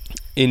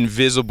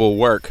invisible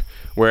work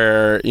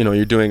where,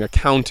 you're doing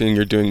accounting,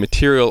 you're doing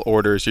material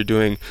orders, you're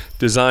doing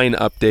design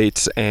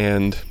updates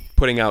and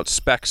putting out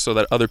specs so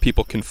that other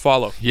people can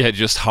follow. Yeah,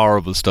 just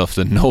horrible stuff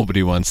that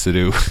nobody wants to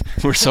do.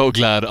 We're so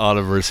glad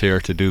Oliver's here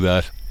to do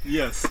that.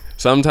 Yes.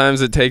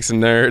 Sometimes it takes a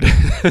nerd.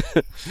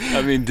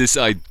 I mean, this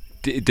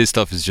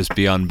stuff is just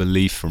beyond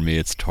belief for me.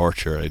 It's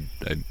torture.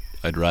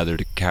 I'd rather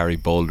to carry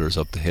boulders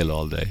up the hill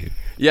all day.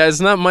 Yeah,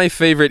 it's not my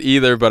favorite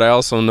either, but I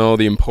also know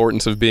the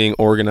importance of being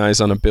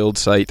organized on a build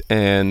site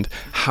and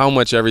how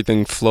much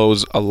everything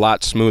flows a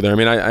lot smoother. I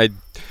mean, I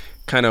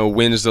kind of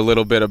whinged a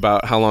little bit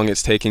about how long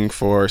it's taking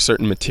for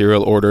certain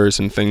material orders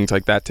and things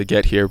like that to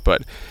get here,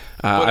 but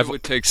it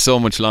would take so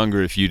much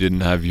longer if you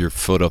didn't have your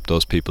foot up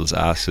those people's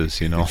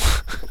asses,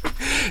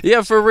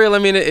 Yeah, for real. I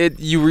mean,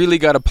 you really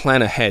got to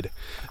plan ahead.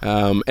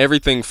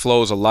 Everything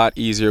flows a lot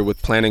easier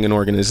with planning and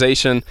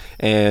organization,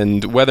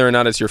 and whether or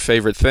not it's your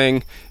favorite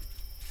thing,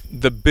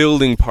 the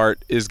building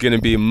part is going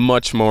to be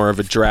much more of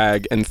a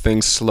drag, and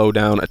things slow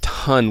down a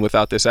ton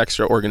without this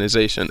extra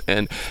organization.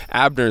 And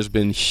Abner's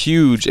been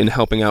huge in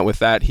helping out with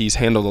that. He's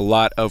handled a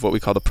lot of what we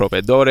call the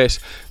proveedores,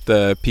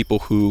 the people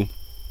who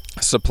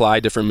supply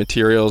different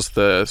materials,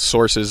 the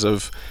sources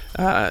of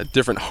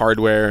different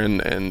hardware,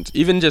 and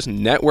even just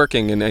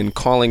networking and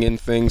calling in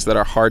things that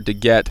are hard to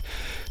get,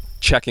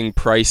 checking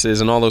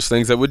prices and all those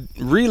things that would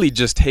really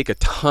just take a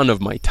ton of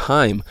my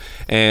time.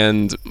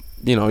 And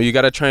you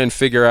got to try and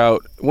figure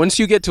out, once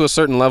you get to a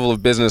certain level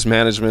of business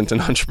management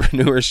and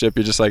entrepreneurship,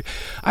 you're just like,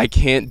 I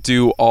can't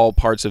do all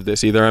parts of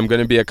this. Either I'm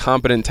going to be a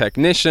competent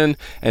technician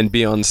and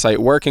be on site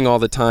working all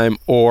the time,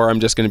 or I'm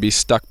just going to be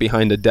stuck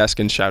behind a desk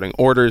and shouting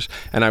orders.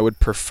 And I would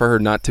prefer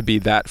not to be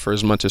that for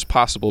as much as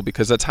possible,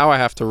 because that's how I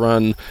have to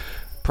run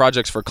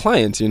projects for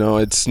clients.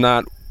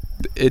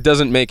 It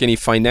doesn't make any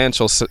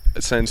financial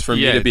sense for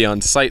me to be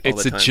on site all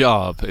the time. It's a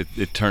job.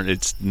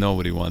 It's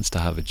nobody wants to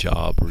have a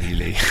job,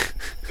 really.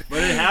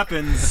 But it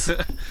happens.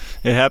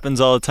 It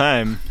happens all the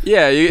time.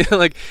 Yeah, you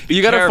got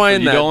to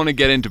find that. You don't want to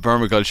get into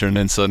permaculture and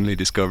then suddenly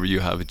discover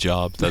you have a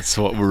job. That's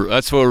what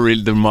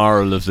really the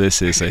moral of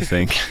this is, I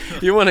think.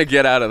 You want to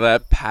get out of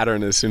that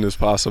pattern as soon as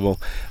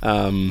possible.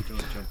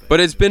 But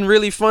it's been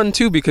really fun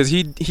too, because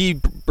he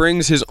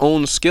brings his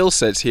own skill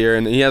sets here,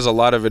 and he has a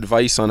lot of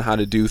advice on how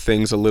to do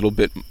things a little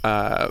bit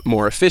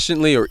more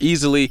efficiently or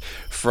easily,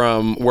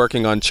 from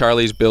working on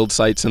Charlie's build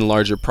sites and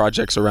larger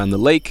projects around the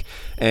lake.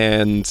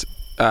 And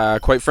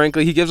quite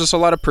frankly, he gives us a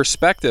lot of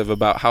perspective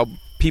about how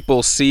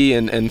people see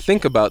and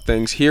think about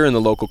things here in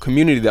the local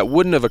community that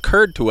wouldn't have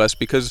occurred to us,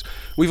 because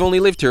we've only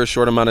lived here a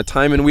short amount of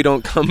time and we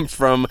don't come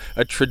from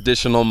a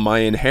traditional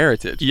Mayan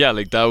heritage. Yeah,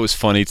 that was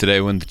funny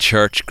today when the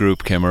church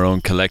group came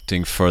around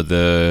collecting for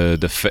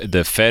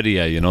the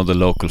feria, the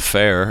local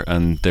fair,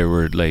 and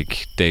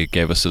they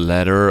gave us a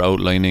letter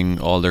outlining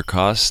all their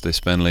costs. They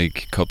spent a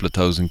couple of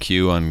thousand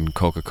Q on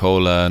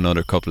Coca-Cola,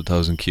 another couple of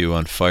thousand Q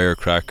on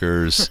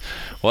firecrackers.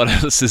 What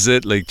else is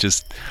it?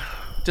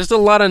 Just a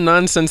lot of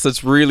nonsense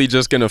that's really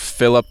just going to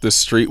fill up the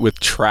street with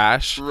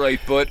trash.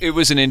 Right, but it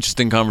was an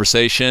interesting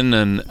conversation,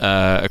 and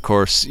of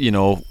course,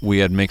 we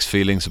had mixed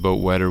feelings about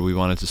whether we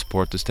wanted to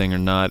support this thing or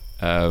not.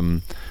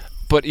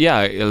 But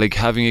yeah,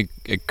 having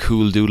a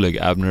cool dude like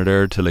Abner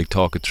there to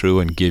talk it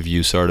through and give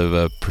you sort of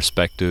a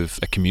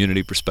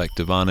community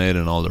perspective on it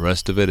and all the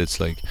rest of it,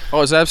 it's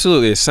it's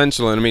absolutely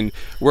essential. And I mean,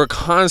 we're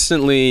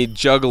constantly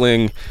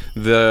juggling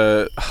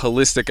the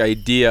holistic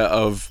idea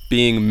of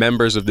being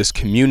members of this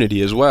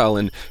community as well,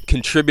 and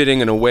contributing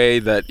in a way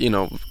that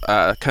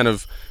kind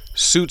of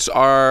suits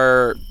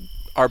our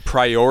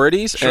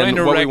priorities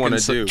and what we want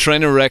to do.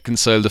 Trying to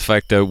reconcile the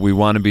fact that we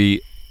want to be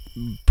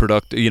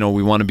productive,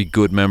 we want to be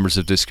good members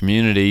of this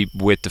community,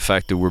 with the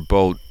fact that we're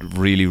both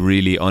really,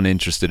 really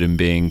uninterested in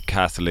being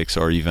Catholics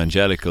or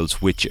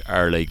evangelicals, which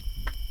are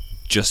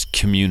just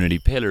community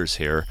pillars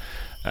here.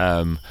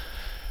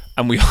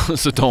 And we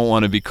also don't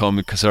want to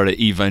become sort of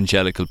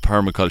evangelical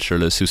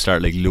permaculturalists who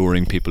start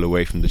luring people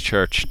away from the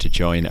church to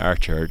join our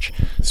church.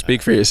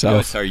 Speak for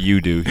yourself. Sorry,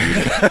 you do.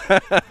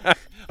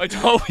 I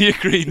thought we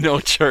agreed no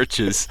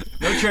churches.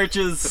 No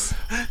churches.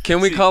 Can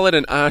we call it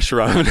an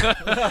ashram?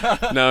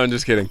 No, I'm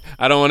just kidding.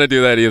 I don't want to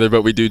do that either,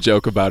 but we do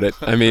joke about it.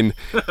 I mean,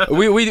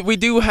 we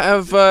do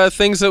have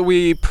things that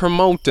we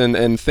promote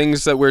and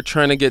things that we're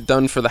trying to get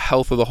done for the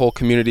health of the whole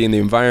community and the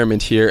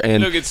environment here.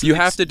 And you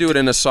have to do it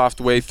in a soft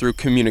way, through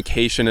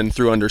communication and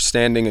through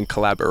understanding and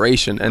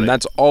collaboration. And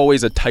that's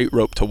always a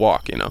tightrope to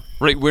walk,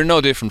 Right, we're no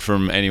different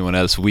from anyone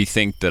else. We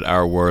think that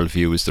our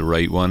worldview is the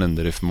right one, and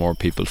that if more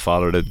people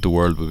followed it, the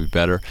world would be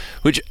better.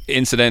 Which,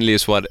 incidentally,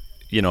 is what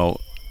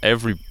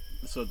every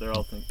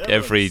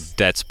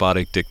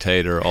despotic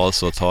dictator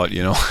also thought,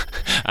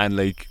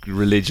 and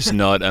religious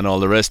nut and all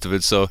the rest of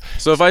it. So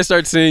if I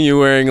start seeing you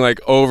wearing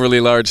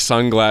overly large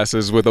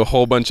sunglasses with a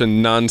whole bunch of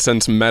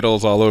nonsense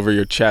medals all over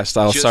your chest,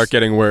 I'll start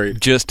getting worried.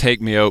 Just take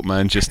me out,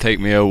 man. Just take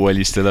me out while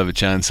you still have a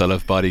chance. I'll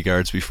have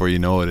bodyguards before you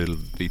know it. It'll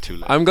be too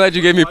late. I'm glad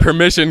you gave me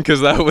permission,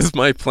 because that was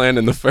my plan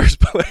in the first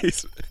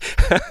place.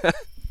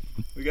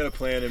 We got a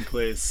plan in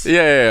place.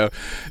 Yeah.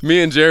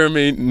 Me and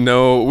Jeremy,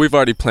 we've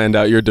already planned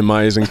out your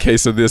demise in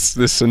case of this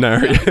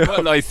scenario.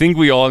 Well, I think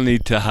we all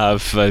need to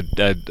have a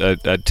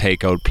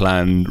takeout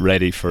plan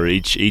ready for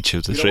each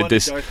of the three.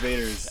 Darth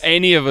Vaders.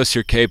 Any of us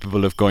are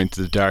capable of going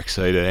to the dark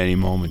side at any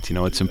moment.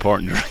 It's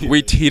important. Right?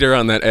 We teeter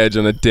on that edge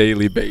on a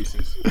daily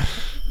basis.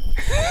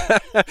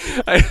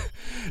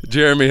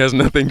 Jeremy has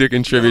nothing to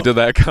contribute to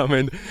that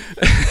comment.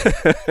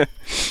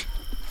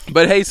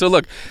 But hey, so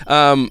look,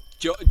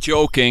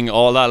 joking,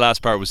 all that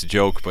last part was a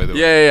joke, by the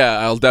way. Yeah,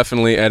 I'll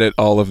definitely edit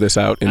all of this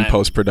out in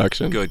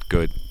post-production.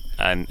 Good.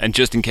 And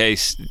just in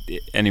case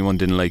anyone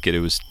didn't like it, it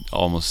was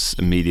almost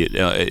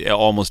immediate,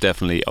 almost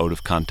definitely out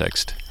of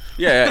context.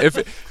 Yeah,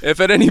 if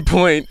at any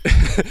point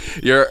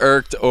you're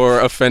irked or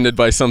offended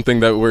by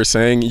something that we're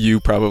saying, you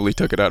probably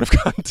took it out of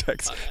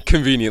context,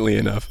 conveniently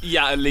enough.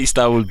 Yeah, at least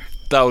that will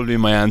be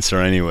my answer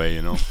anyway,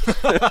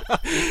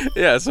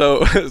 Yeah,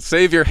 so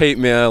save your hate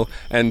mail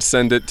and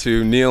send it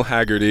to Neil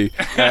Haggerty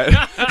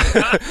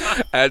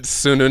at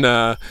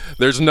Sununa.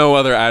 There's no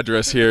other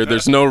address here.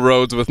 There's no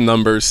roads with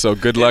numbers, so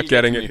good luck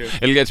getting it.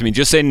 It'll get to me.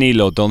 Just say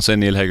Nilo. Don't say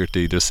Neil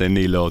Haggerty. Just say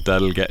Nilo.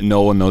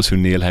 No one knows who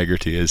Neil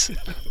Haggerty is.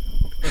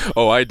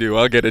 Oh, I do.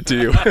 I'll get it to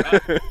you.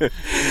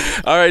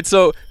 All right,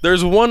 so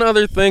there's one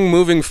other thing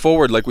moving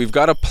forward. Like, we've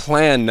got a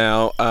plan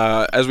now,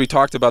 as we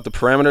talked about the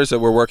parameters that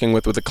we're working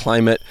with the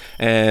climate,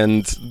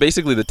 and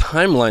basically the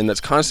timeline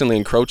that's constantly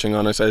encroaching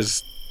on us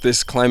as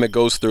this climate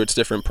goes through its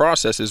different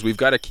processes. We've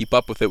got to keep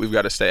up with it. We've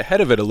got to stay ahead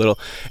of it a little.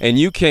 And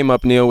you came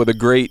up, Neil, with a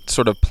great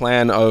sort of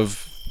plan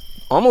of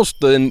almost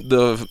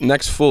the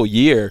next full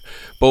year,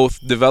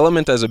 both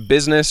development as a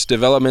business,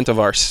 development of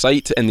our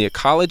site and the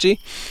ecology.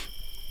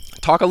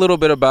 Talk a little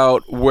bit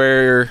about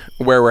where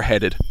we're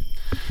headed.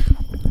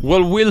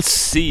 Well, we'll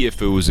see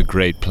if it was a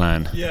great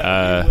plan.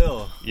 Yeah, we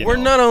will. We're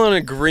not on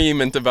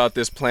agreement about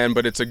this plan,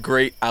 but it's a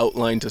great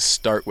outline to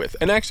start with.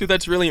 And actually,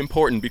 that's really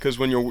important because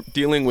when you're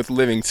dealing with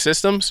living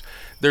systems,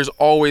 there's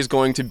always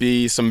going to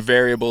be some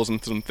variables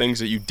and some things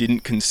that you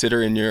didn't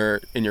consider in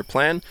your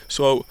plan.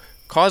 So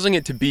causing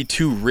it to be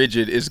too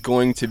rigid is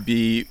going to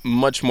be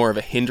much more of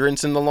a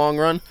hindrance in the long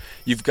run.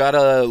 You've got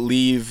to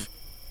leave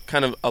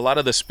kind of a lot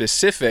of the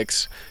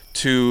specifics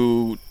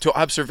to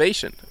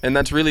observation, and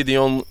that's really the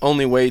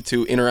only way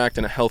to interact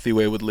in a healthy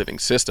way with living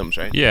systems,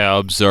 right?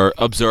 Yeah,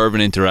 observe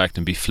and interact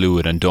and be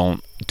fluid, and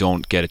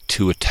don't get it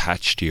too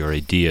attached to your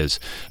ideas.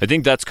 I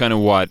think that's kind of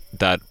what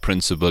that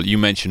principle, you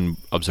mentioned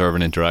observe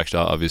and interact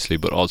obviously,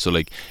 but also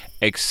like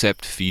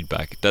accept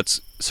feedback. That's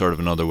sort of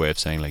another way of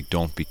saying like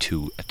don't be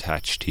too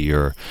attached to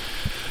your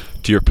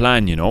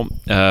plan,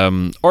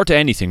 or to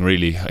anything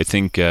really. I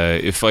think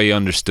if I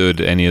understood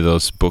any of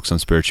those books on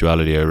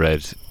spirituality I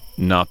read,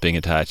 not being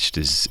attached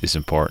is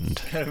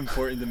important. Kind of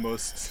important, the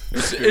most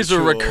is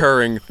a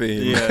recurring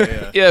theme.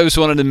 Yeah, it was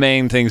one of the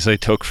main things I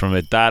took from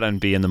it. That and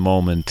be in the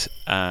moment,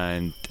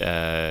 and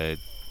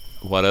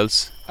what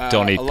else?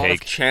 Don't eat a pig. lot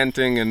of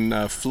chanting and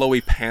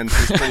flowy pants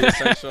is pretty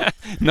essential.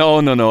 No.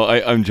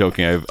 I'm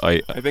joking.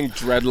 I think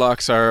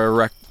dreadlocks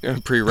are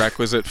a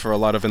prerequisite for a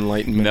lot of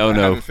enlightenment. I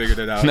haven't figured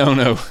it out.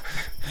 No.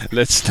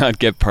 Let's not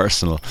get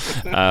personal.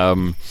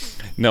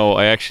 No,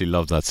 I actually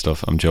love that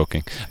stuff. I'm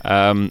joking.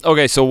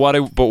 Okay, so what I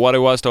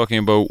was talking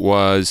about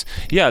was,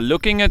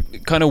 looking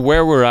at kind of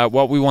where we're at,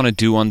 what we want to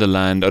do on the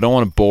land. I don't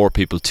want to bore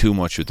people too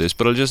much with this,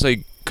 but I'll just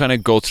like kind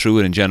of go through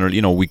it in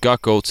general. We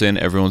got goats in.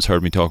 Everyone's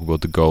heard me talk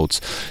about the goats.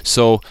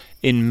 So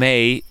in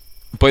May,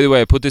 by the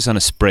way, I put this on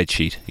a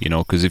spreadsheet,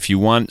 because if you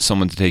want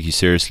someone to take you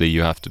seriously,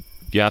 you have to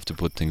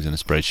put things in a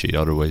spreadsheet.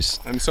 Otherwise,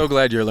 I'm so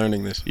glad you're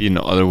learning this.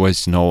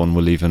 Otherwise no one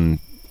will even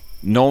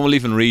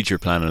read your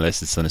plan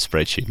unless it's on a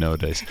spreadsheet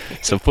nowadays.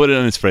 So put it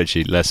on a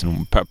spreadsheet,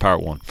 lesson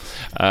part one.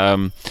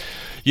 Then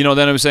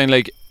I was saying,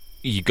 like,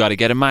 you got to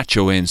get a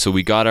macho in. So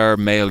we got our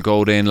male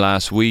goat in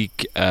last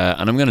week,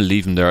 and I'm going to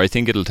leave him there. I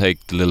think it'll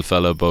take the little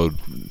fella about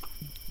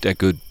a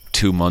good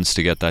 2 months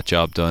to get that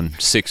job done.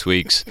 6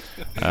 weeks.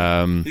 He's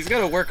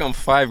got to work on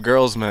 5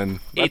 girls, man.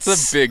 That's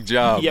a big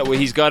job. Yeah, well,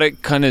 he's got to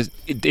kind of...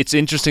 It's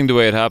interesting the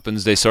way it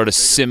happens. They sort of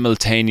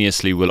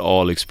simultaneously will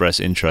all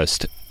express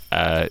interest.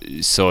 I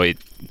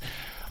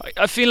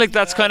feel like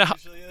that's kind of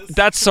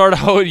that's sort of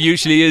how it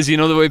usually is.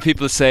 The way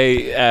people say,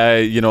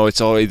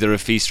 it's all either a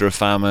feast or a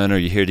famine, or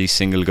you hear these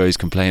single guys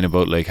complain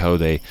about like how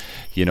they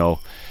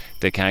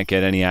can't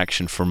get any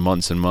action for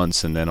months and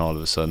months, and then all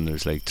of a sudden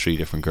there's like 3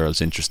 different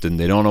girls interested and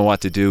they don't know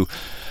what to do.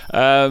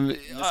 In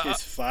this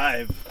case,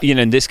 5.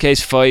 In this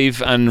case,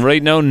 5, and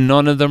right now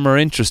none of them are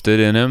interested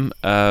in him.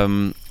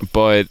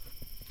 But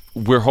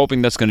we're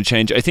hoping that's going to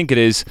change. I think it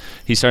is.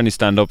 He's starting to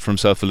stand up for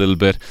himself a little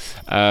bit.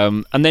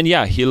 And then,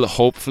 he'll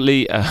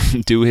hopefully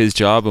do his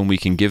job and we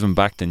can give him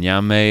back to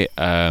Nyame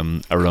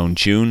around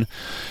June.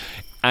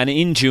 And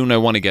in June, I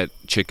want to get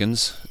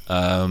chickens.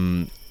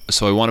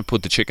 So I want to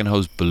put the chicken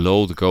house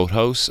below the goat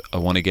house. I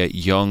want to get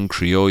young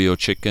criollo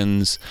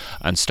chickens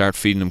and start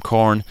feeding them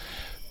corn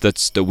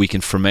that we can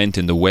ferment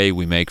in the way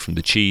we make from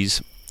the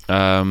cheese.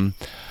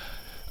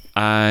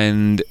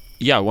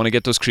 I want to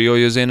get those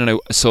criollos in,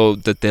 so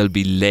that they'll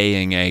be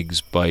laying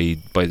eggs by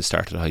the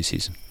start of the high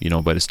season.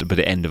 By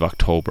the end of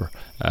October.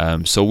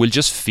 So we'll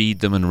just feed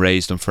them and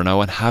raise them for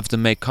now, and have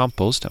them make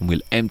compost. And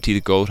we'll empty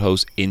the goat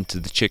house into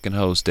the chicken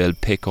house. They'll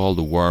pick all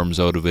the worms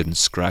out of it and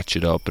scratch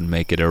it up and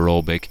make it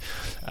aerobic,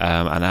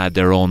 and add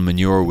their own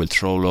manure. We'll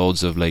throw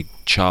loads of like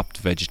chopped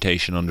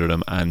vegetation under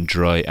them and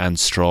dry and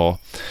straw.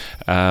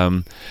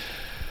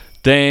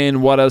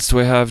 Then what else do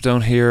I have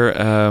down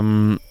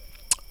here?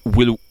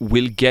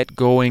 We'll get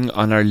going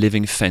on our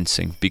living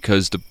fencing,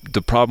 because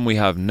the problem we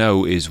have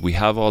now is we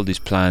have all these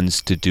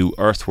plans to do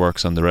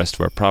earthworks on the rest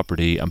of our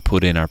property and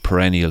put in our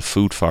perennial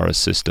food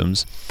forest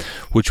systems,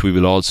 which we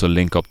will also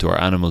link up to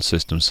our animal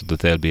systems so that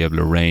they'll be able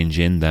to range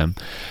in them.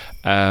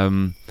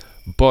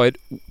 But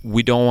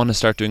we don't want to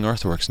start doing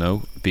earthworks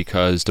now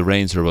because the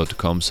rains are about to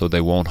come, so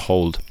they won't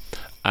hold.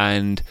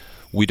 And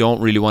we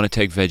don't really want to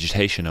take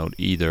vegetation out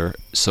either,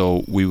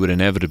 so we would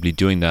inevitably,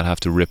 doing that, have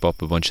to rip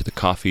up a bunch of the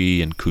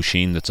coffee and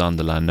cushion that's on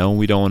the land now, and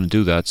we don't want to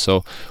do that,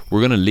 so we're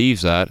going to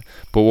leave that.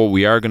 But what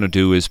we are going to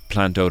do is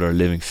plant out our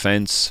living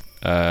fence.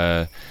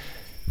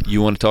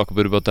 You want to talk a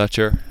bit about that,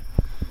 Cher?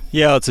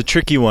 Yeah, it's a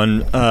tricky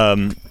one,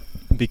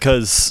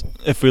 because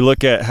if we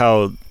look at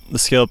how the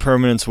scale of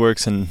permanence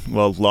works and,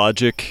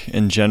 logic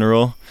in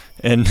general,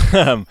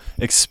 and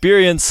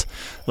experience,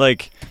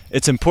 like,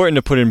 it's important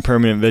to put in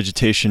permanent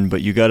vegetation,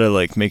 but you gotta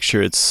like make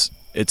sure it's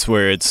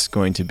where it's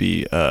going to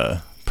be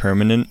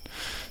permanent.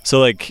 So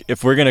like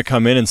if we're gonna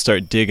come in and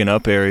start digging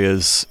up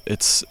areas,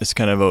 it's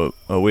kind of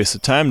a waste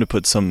of time to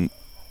put some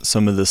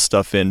of this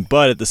stuff in.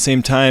 But at the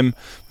same time,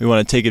 we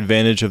want to take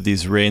advantage of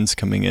these rains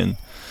coming in.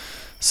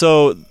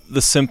 So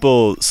the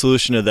simple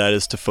solution to that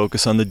is to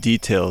focus on the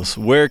details.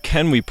 Where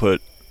can we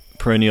put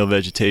perennial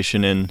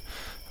vegetation in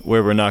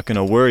where we're not going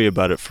to worry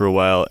about it for a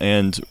while?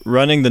 And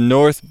running the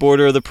north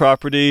border of the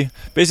property,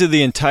 basically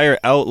the entire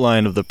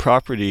outline of the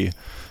property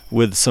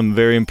with some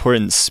very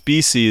important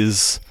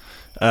species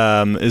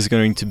is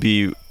going to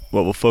be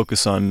what we'll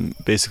focus on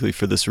basically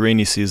for this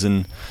rainy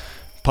season.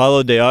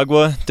 Palo de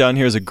agua down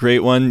here is a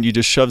great one. You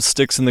just shove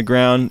sticks in the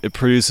ground. It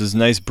produces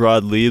nice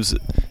broad leaves.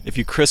 If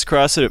you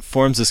crisscross it, it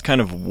forms this kind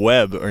of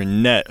web or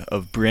net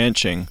of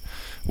branching,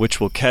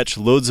 which will catch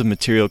loads of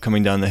material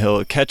coming down the hill.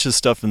 It catches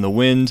stuff in the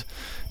wind.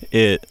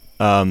 It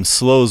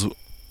slows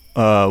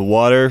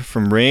water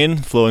from rain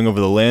flowing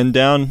over the land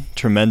down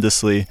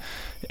tremendously.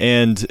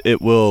 And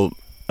it will,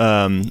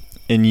 in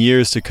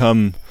years to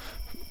come,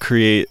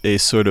 create a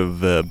sort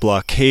of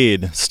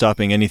blockade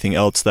stopping anything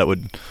else that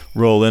would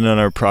roll in on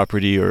our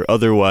property or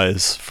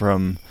otherwise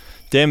from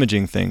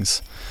damaging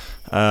things.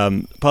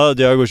 Palo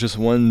de agua is just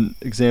one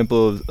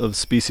example of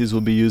species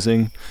we'll be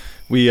using.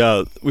 We've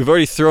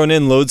already thrown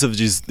in loads of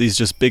these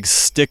just big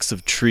sticks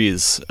of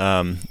trees.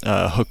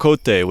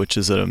 Jocote, which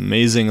is an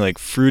amazing like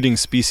fruiting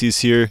species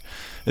here,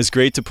 is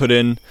great to put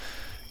in.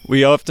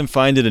 We often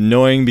find it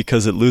annoying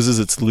because it loses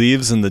its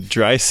leaves in the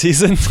dry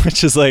season,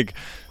 which is like,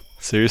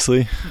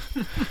 seriously?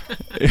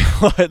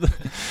 What?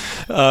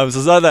 So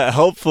it's not that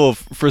helpful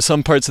for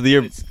some parts of the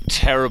year. It's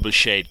terrible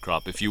shade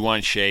crop. If you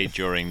want shade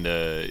during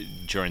the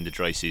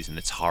dry season,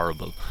 it's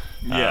horrible.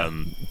 Yeah.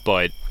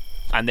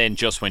 And then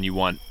just when you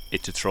want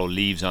it to throw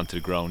leaves onto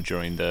the ground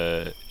during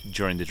the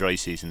dry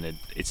season,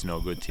 it's no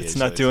good to you. It's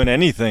not doing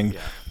anything.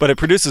 Yeah. But it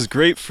produces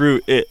great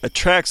fruit. It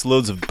attracts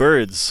loads of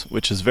birds,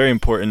 which is very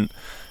important.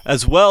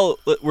 As well,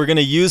 we're going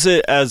to use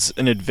it as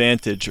an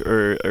advantage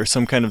or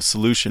some kind of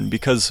solution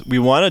because we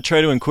want to try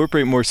to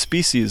incorporate more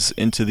species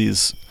into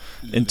these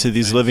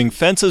living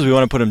fences. We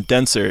want to put them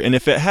denser. And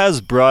if it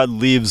has broad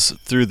leaves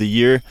through the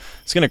year,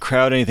 it's going to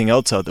crowd anything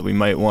else out that we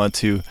might want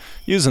to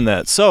use in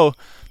that. So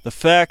the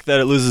fact that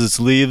it loses its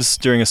leaves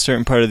during a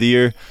certain part of the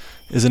year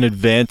is an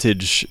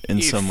advantage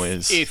in some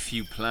ways. If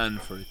you plan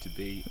for it to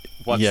be.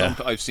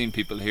 I've seen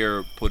people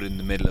here put in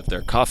the middle of their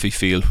coffee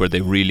field where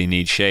they really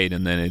need shade,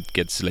 and then it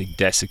gets like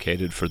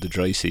desiccated for the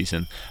dry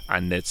season,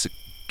 and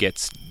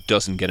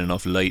doesn't get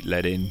enough light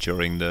let in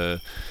during the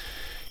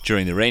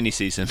rainy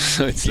season.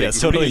 So it's like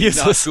it's totally really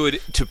useless. Not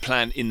good to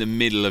plant in the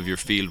middle of your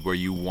field where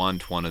you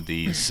want one of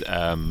these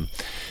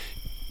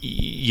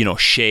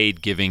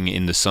shade giving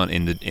in the sun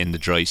in the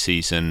dry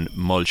season,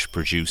 mulch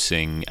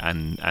producing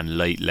and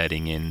light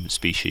letting in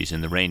species in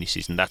the rainy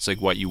season. That's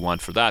like what you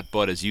want for that.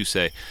 But as you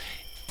say,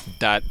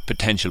 that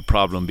potential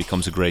problem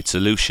becomes a great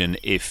solution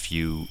if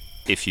you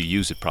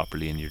use it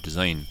properly in your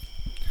design.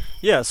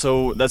 Yeah,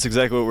 so that's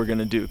exactly what we're going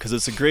to do because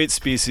it's a great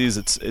species.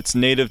 It's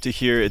native to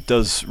here. It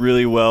does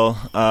really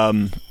well.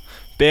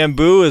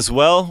 Bamboo as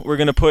well, we're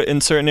going to put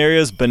in certain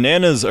areas.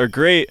 Bananas are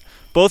great.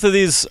 Both of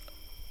these,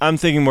 I'm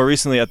thinking more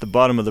recently at the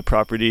bottom of the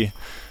property.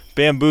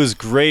 Bamboo is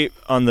great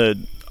on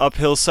the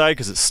uphill side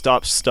because it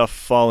stops stuff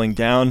falling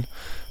down.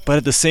 But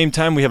at the same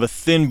time, we have a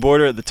thin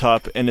border at the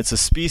top, and it's a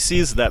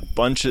species that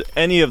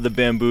any of the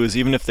bamboos,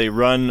 even if they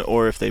run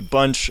or if they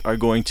bunch, are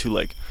going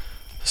to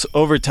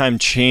over time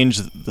change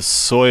the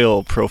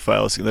soil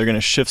profiles. They're going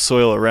to shift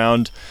soil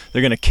around.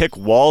 They're going to kick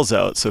walls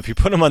out. So if you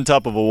put them on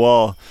top of a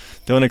wall,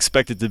 don't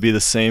expect it to be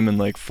the same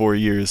in 4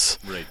 years.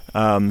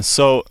 Right.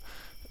 So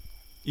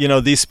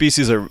these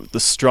species are the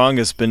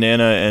strongest,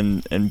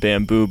 banana and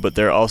bamboo, but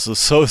they're also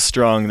so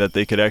strong that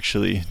they could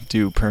actually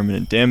do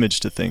permanent damage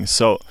to things.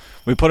 So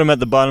we put them at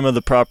the bottom of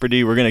the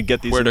property. We're going to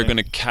get these where they're going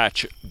to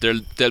catch.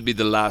 They'll be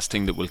the last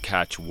thing that will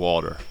catch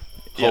water.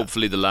 Yeah.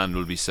 Hopefully the land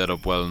will be set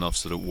up well enough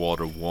so that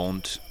water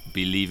won't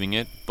be leaving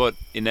it, but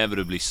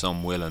inevitably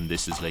some will, and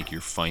this is like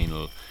your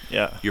final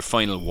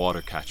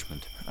water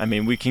catchment. I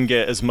mean, we can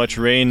get as much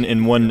rain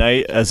in one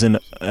night as in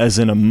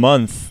a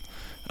month.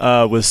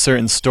 With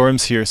certain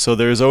storms here, so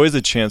there's always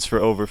a chance for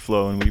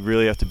overflow, and we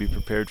really have to be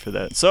prepared for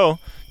that. So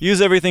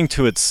use everything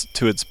to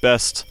its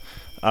best.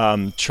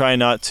 Try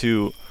not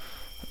to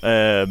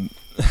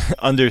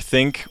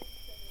underthink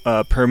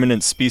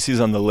permanent species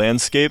on the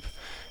landscape,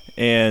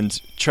 and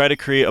try to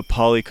create a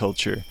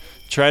polyculture.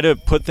 Try to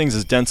put things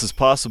as dense as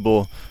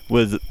possible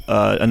with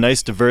a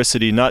nice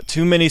diversity, not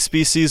too many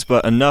species,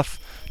 but enough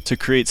to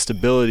create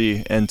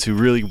stability and to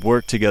really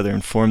work together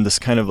and form this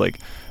kind of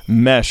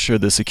mesh or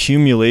this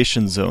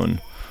accumulation zone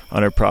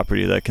on our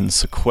property that can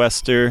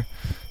sequester,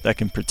 that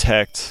can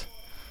protect,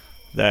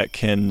 that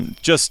can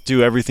just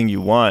do everything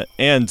you want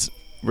and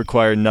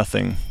require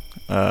nothing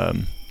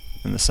in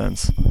the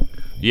sense.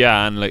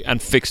 Yeah,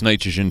 and fixed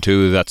nitrogen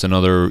too. That's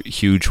another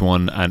huge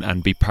one,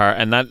 and be part,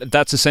 and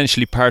that's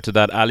essentially part of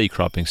that alley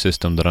cropping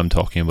system that I'm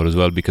talking about as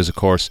well. Because of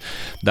course,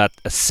 that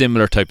a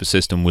similar type of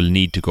system will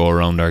need to go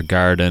around our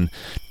garden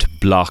to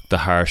block the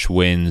harsh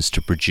winds,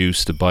 to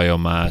produce the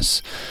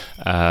biomass,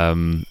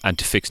 and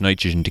to fix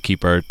nitrogen to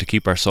keep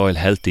our soil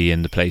healthy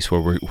in the place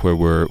where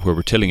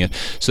we're tilling it.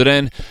 So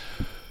then.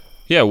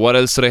 Yeah, what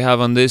else did I have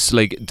on this?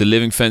 Like the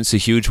living fence is a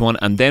huge one,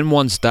 and then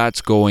once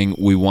that's going,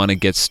 we want to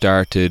get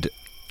started,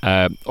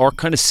 or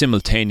kind of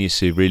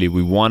simultaneously. Really,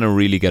 we want to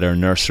really get our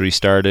nursery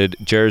started.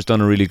 Jer's done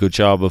a really good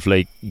job of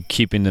like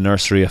keeping the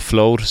nursery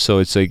afloat, so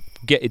it's like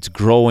it's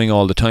growing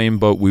all the time.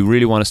 But we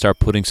really want to start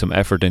putting some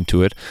effort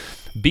into it,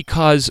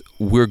 because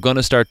we're going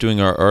to start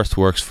doing our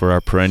earthworks for our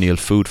perennial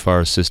food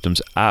forest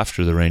systems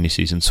after the rainy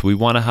season. So we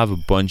want to have a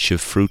bunch of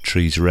fruit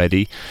trees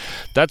ready.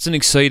 That's an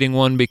exciting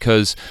one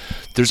because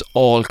there's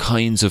all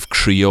kinds of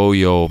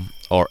criollo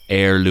or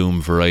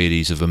heirloom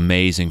varieties of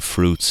amazing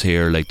fruits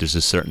here. Like there's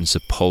a certain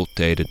zapote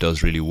that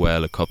does really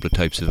well, a couple of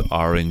types of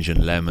orange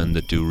and lemon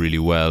that do really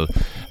well.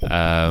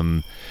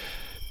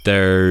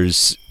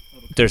 There's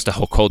the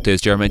jocote,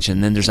 as Jer mentioned,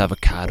 and then there's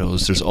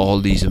avocados. There's all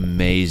these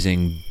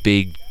amazing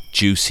big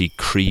juicy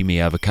creamy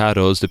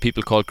avocados that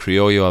people call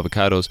criollo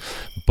avocados,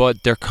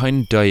 but they're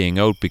kind of dying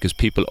out because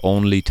people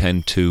only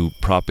tend to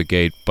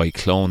propagate by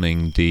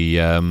cloning the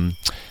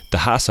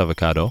Hass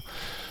avocado,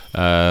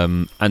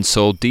 and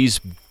so these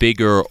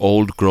bigger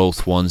old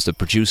growth ones that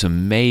produce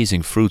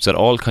amazing fruits at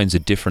all kinds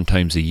of different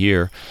times a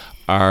year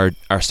are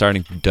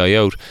starting to die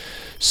out.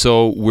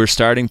 So we're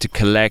starting to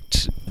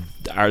collect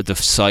the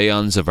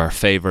scions of our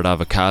favorite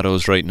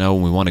avocados right now,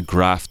 and we want to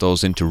graft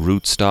those into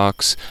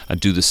rootstocks and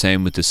do the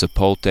same with the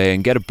zapote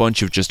and get a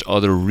bunch of just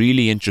other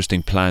really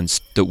interesting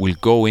plants that will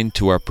go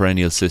into our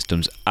perennial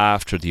systems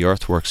after the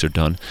earthworks are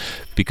done,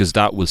 because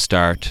that will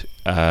start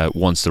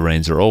once the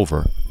rains are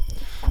over.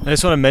 I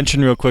just want to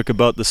mention real quick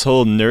about this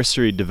whole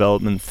nursery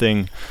development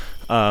thing.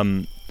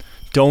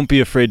 Don't be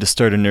afraid to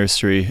start a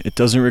nursery. It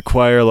doesn't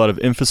require a lot of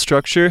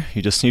infrastructure.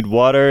 You just need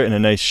water and a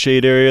nice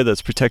shade area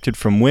that's protected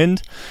from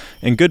wind,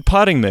 and good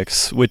potting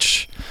mix,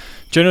 which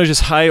generally is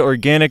just high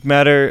organic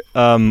matter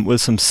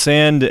with some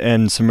sand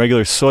and some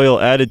regular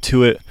soil added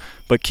to it.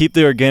 But keep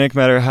the organic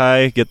matter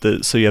high,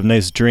 so you have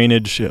nice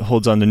drainage, it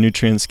holds on to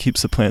nutrients,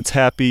 keeps the plants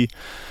happy,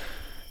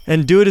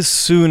 and do it as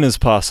soon as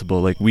possible.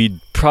 Like we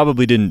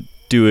probably didn't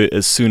do it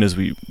as soon as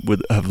we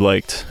would have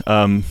liked,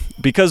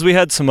 because we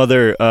had some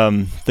other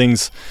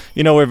things.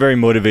 We're very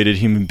motivated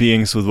human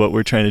beings with what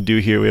we're trying to do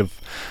here. We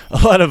have a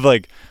lot of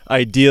like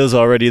ideas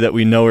already that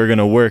we know are going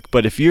to work,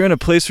 but if you're in a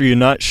place where you're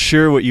not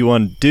sure what you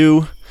want to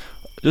do,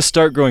 just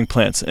start growing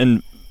plants,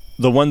 and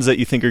the ones that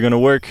you think are going to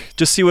work,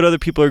 just see what other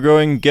people are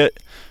growing, get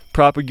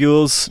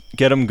propagules,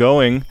 get them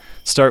going,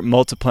 start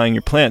multiplying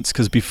your plants,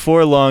 because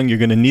before long you're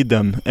going to need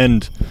them,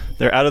 and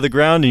they're out of the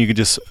ground and you can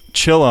just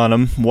chill on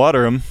them,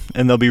 water them,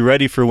 and they'll be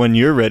ready for when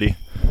you're ready.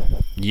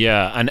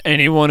 Yeah, and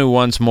anyone who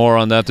wants more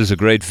on that, there's a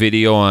great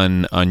video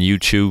on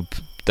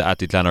YouTube, the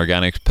Atitlan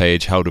Organics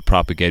page, how to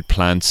propagate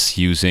plants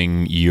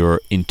using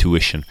your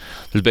intuition.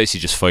 There's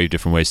basically just 5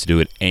 different ways to do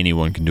it.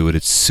 Anyone can do it.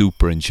 It's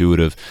super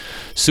intuitive,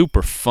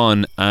 super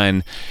fun,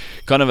 and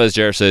kind of as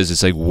Jer says,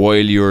 it's like while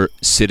you're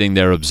sitting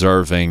there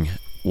observing,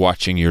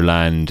 watching your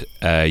land,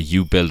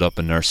 you build up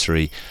a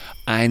nursery.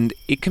 And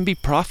it can be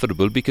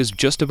profitable because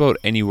just about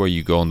anywhere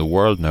you go in the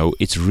world now,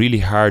 it's really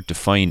hard to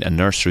find a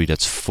nursery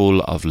that's full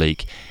of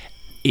like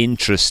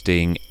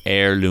interesting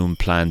heirloom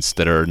plants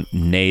that are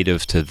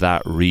native to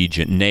that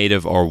region,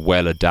 native or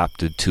well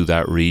adapted to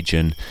that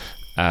region.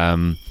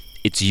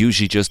 It's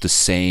usually just the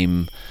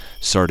same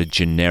sort of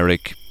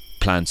generic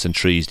plants and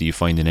trees that you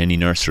find in any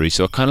nursery.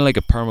 So kind of like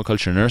a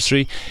permaculture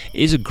nursery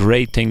is a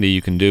great thing that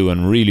you can do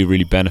and really,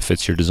 really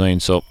benefits your design.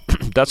 So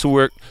that's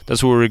what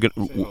we're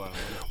going.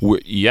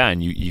 Yeah,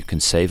 and you can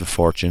save a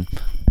fortune.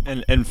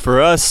 And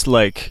for us,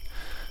 like,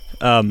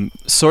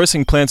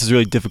 sourcing plants is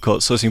really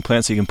difficult. Sourcing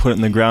plants that you can put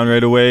in the ground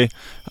right away.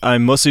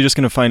 I'm mostly just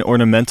going to find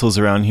ornamentals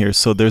around here.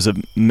 So there's a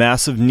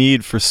massive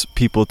need for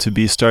people to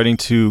be starting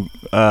to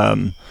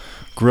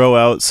grow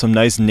out some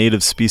nice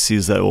native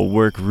species that will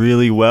work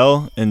really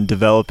well in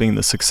developing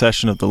the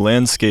succession of the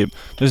landscape.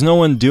 There's no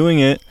one doing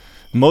it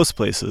most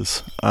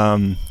places,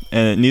 and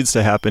it needs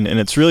to happen. And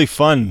it's really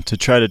fun to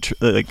try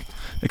to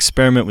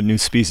experiment with new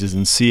species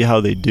and see how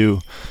they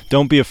do.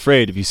 Don't be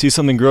afraid. If you see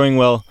something growing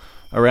well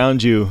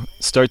around you,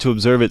 start to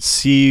observe it,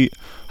 see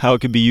how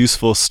it could be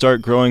useful,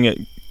 start growing it,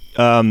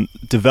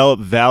 develop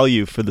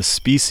value for the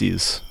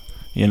species,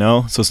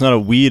 so it's not a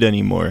weed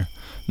anymore.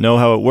 Know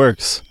how it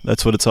works.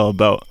 That's what it's all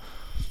about.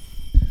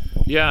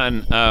 Yeah,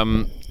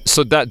 and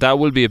so that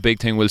will be a big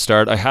thing we'll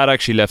start. I had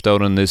actually left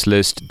out on this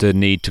list the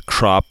need to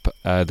crop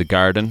the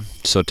garden,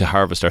 so to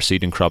harvest our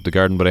seed and crop the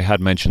garden, but I had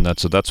mentioned that,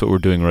 so that's what we're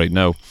doing right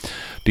now.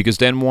 Because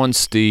then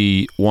once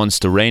the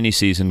rainy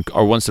season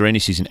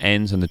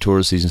ends and the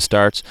tourist season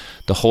starts,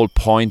 the whole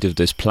point of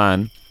this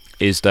plan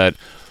is that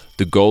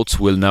the goats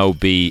will now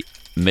be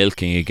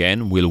milking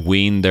again, will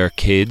wean their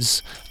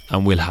kids,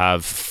 and we'll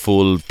have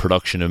full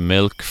production of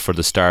milk for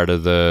the start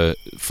of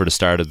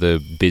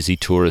the busy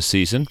tourist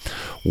season.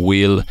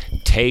 We'll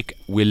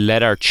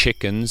let our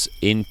chickens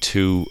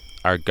into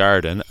our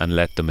garden and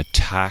let them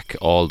attack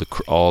all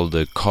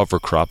the cover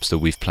crops that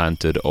we've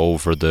planted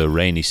over the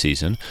rainy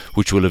season,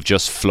 which will have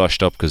just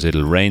flushed up because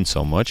it'll rain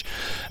so much.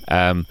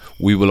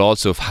 We will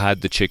also have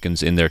had the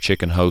chickens in their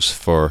chicken house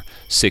for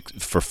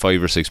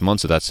 5 or 6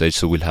 months at that stage,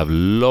 so we'll have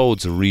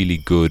loads of really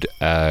good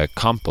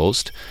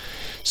compost,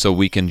 so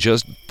we can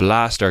just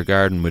blast our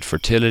garden with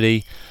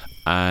fertility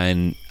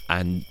and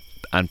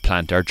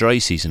plant our dry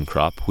season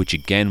crop, which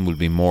again will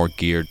be more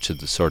geared to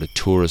the sort of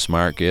tourist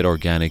market,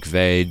 organic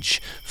veg,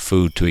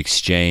 food to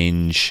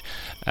exchange,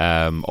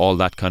 all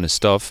that kind of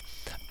stuff.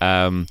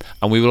 And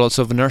we will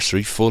also have a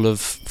nursery full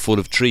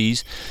of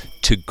trees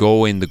to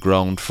go in the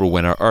ground for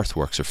when our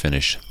earthworks are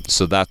finished.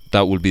 So that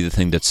will be the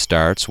thing that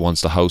starts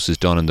once the house is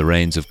done and the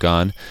rains have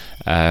gone.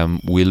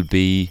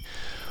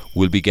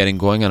 We'll be getting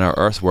going on our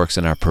earthworks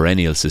and our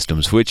perennial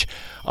systems, which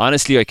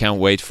honestly I can't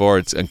wait for.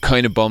 I'm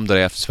kind of bummed that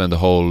I have to spend the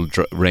whole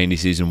rainy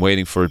season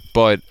waiting for it,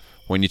 but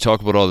when you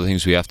talk about all the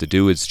things we have to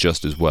do, it's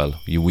just as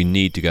well. We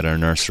need to get our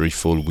nursery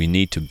full. We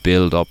need to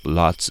build up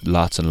lots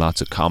and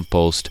lots of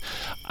compost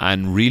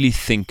and really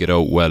think it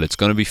out well. It's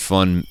going to be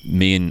fun.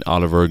 Me and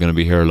Oliver are going to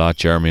be here a lot.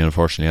 Jeremy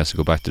unfortunately has to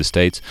go back to the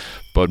States,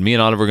 but me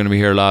and Oliver are going to be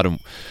here a lot, and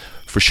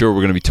for sure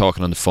we're going to be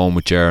talking on the phone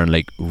with Jer and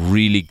like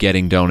really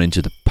getting down into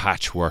the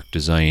patchwork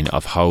design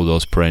of how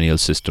those perennial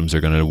systems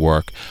are going to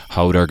work,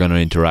 how they're going to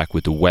interact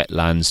with the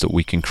wetlands that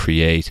we can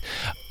create,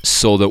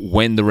 so that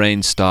when the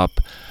rains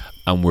stop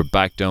and we're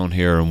back down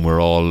here and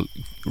we're all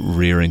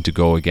rearing to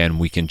go again,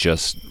 we can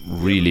just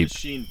really... The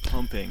machine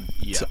pumping.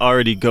 Yeah. It's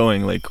already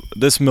going. Like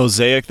this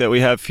mosaic that we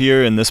have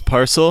here in this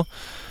parcel,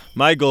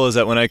 my goal is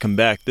that when I come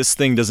back, this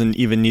thing doesn't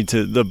even need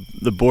to,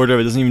 the border of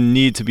it doesn't even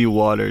need to be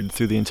watered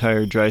through the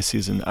entire dry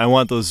season. I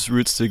want those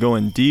roots to go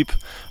in deep.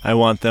 I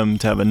want them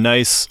to have a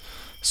nice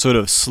sort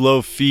of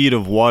slow feed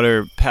of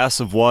water,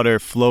 passive water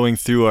flowing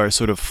through our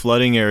sort of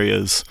flooding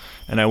areas.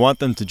 And I want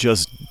them to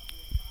just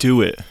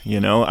do it, you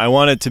know? I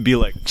want it to be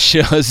like...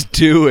 Just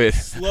do it.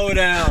 Slow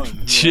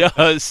down.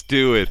 Just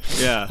do it.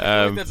 Yeah.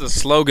 I think that's a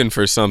slogan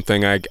for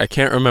something. I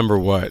can't remember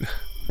what.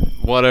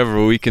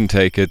 Whatever, we can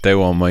take it. They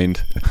won't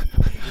mind.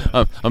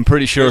 I'm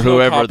pretty sure There's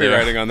whoever no they are,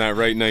 copywriting on that,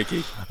 right,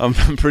 Nike? I'm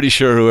pretty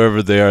sure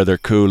whoever they are, they're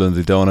cool and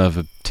they don't have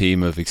a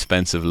team of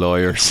expensive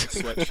lawyers.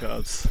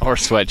 Sweatshops. Or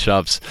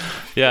sweatshops.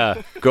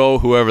 Yeah, go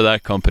whoever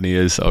that company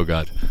is. Oh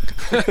God.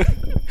 All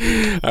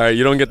right,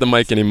 you don't get the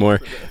mic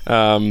anymore.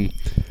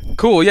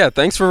 Cool, yeah,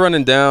 thanks for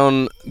running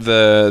down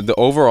the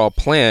overall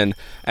plan.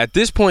 At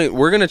this point,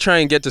 we're going to try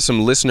and get to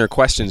some listener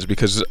questions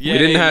because we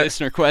didn't have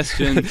listener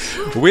questions.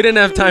 we didn't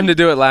have time to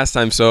do it last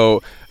time.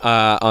 So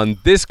on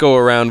this go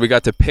around, we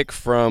got to pick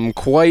from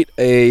quite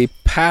a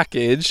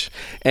package.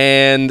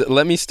 And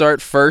let me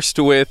start first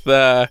with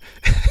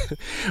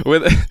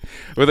with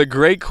a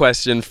great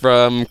question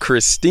from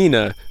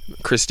Christina.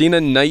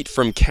 Christina Knight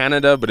from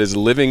Canada, but is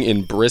living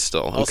in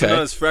Bristol. Also known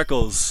as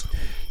Freckles.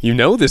 You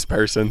know this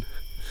person.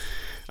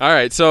 All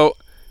right, so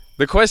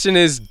the question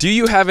is, do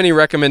you have any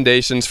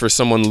recommendations for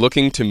someone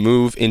looking to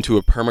move into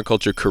a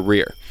permaculture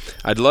career?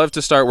 I'd love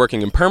to start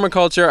working in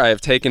permaculture. I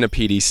have taken a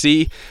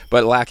PDC,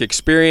 but lack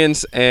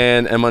experience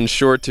and am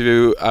unsure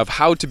of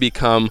how to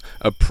become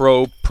a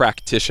pro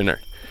practitioner.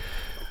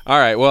 All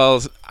right,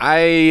 well,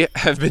 I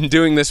have been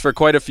doing this for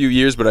quite a few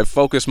years, but I've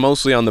focused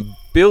mostly on the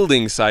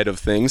building side of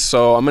things,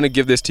 so I'm going to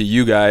give this to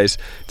you guys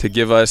to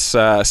give us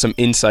some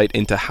insight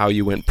into how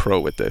you went pro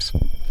with this.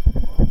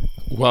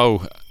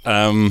 Wow.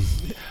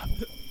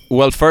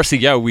 Well, firstly,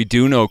 yeah, we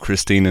do know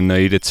Christina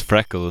Knight. It's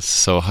Freckles.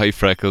 So, hi,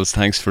 Freckles.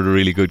 Thanks for the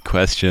really good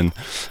question.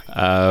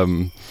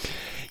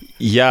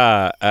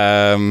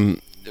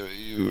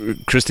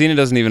 Christina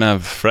doesn't even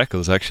have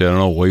freckles, actually. I don't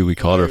know why we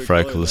call her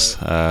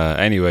Freckles.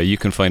 Anyway, you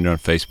can find her on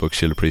Facebook.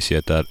 She'll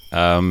appreciate that.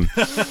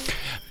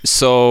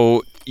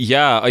 So,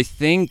 yeah, I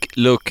think,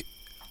 look,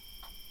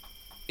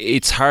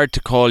 it's hard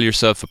to call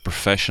yourself a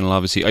professional,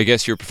 obviously. I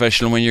guess you're a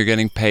professional when you're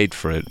getting paid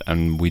for it,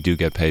 and we do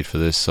get paid for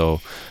this, so,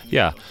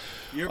 yeah.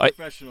 You're a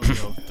professional,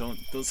 though.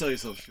 Don't sell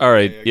yourself short. All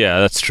right, yeah,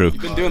 that's true.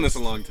 You've been doing this a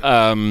long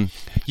time.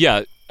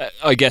 Yeah,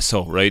 I guess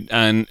so, right?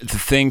 And the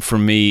thing for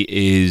me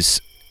is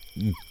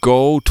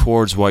go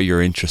towards what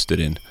you're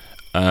interested in.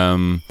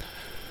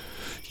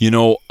 You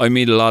know, I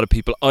meet a lot of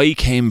people. I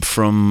came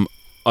from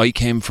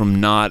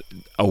not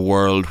a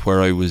world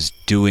where I was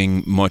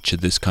doing much of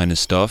this kind of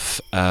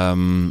stuff.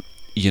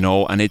 You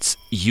know, and it's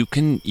you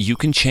can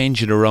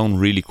change it around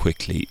really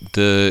quickly.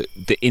 The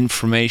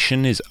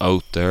information is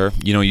out there.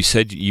 You know, you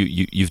said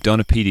you've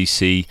done a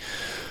PDC.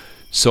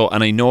 So,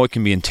 and I know it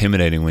can be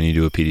intimidating when you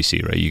do a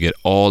PDC, right? You get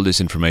all this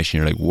information,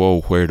 you're like,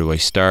 whoa, where do I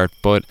start?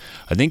 But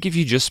I think if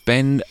you just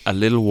spend a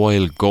little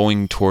while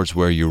going towards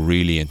where you're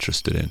really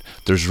interested in,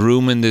 there's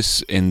room in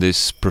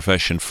this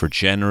profession for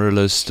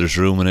generalists, there's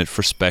room in it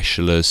for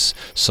specialists.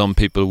 Some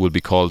people will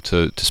be called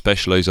to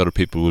specialize, other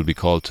people will be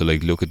called to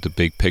like look at the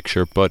big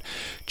picture, but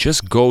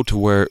just go to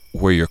where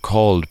you're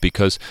called,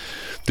 because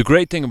the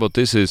great thing about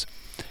this is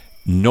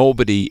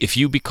if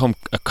you become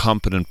a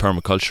competent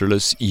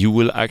permaculturalist, you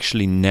will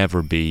actually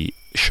never be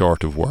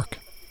short of work.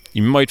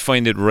 You might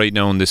find it right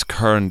now in this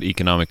current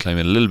economic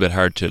climate a little bit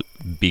hard to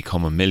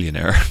become a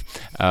millionaire,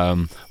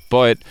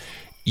 but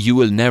you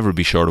will never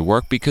be short of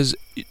work, because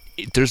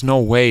there's no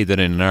way that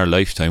in our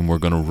lifetime we're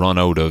going to run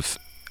out of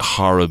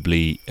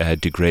horribly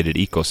degraded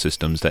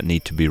ecosystems that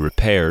need to be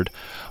repaired,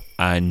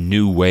 and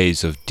new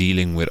ways of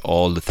dealing with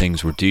all the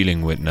things we're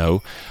dealing with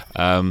now.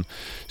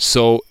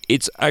 So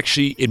it's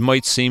actually, it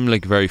might seem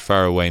like very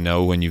far away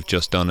now when you've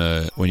just done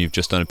a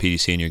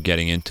PDC and you're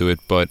getting into it,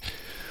 but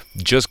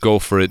just go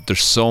for it.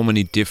 There's so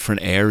many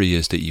different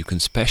areas that you can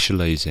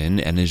specialize in,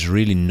 and there's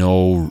really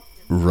no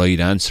right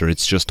answer.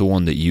 It's just the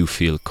one that you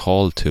feel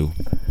called to.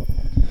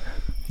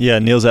 Yeah,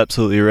 Neil's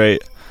absolutely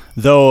right.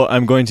 Though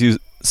I'm going to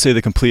say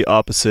the complete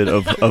opposite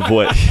of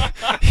what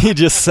he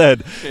just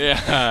said.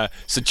 Yeah.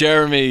 So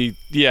Jeremy's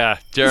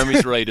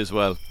right as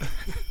well.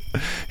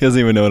 He doesn't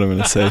even know what I'm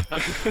going to say.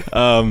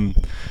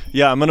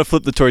 Yeah, I'm going to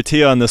flip the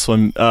tortilla on this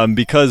one,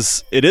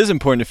 because it is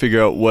important to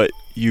figure out what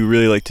you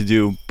really like to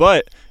do.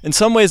 But in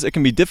some ways it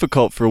can be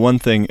difficult for one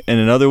thing, and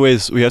in other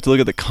ways we have to look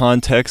at the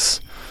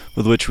context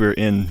with which we're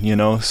in, you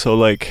know? So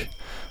like,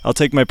 I'll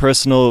take my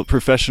professional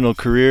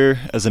career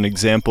as an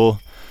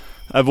example.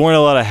 I've worn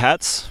a lot of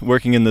hats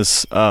working in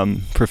this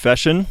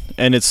profession,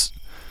 and it's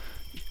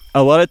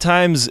a lot of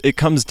times it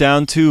comes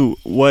down to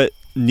what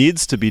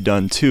needs to be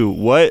done too.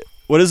 What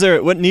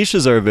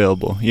niches are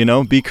available, you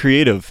know? Be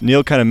creative.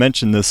 Neil kind of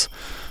mentioned this,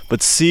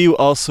 but see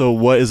also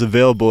what is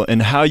available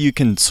and how you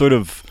can sort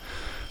of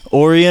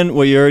orient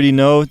what you already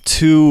know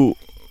to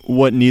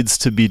what needs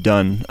to be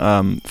done.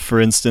 For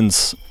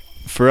instance,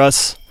 for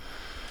us,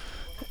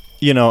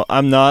 you know,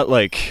 I'm not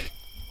like,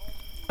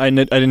 I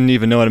didn't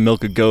even know how to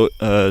milk a goat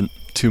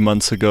 2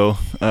 months ago.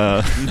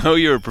 No,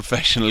 you're a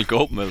professional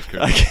goat milker.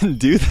 I can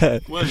do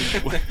that. Well,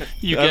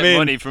 you get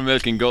money from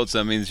milking goats,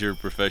 that means you're a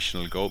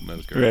professional goat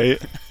milker.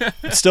 Right.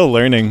 Still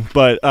learning.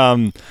 But,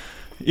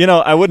 you know,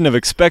 I wouldn't have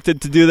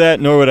expected to do that,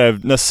 nor would I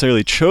have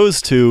necessarily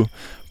chose to.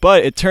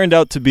 But it turned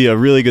out to be a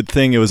really good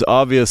thing. It was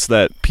obvious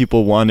that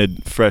people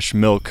wanted fresh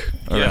milk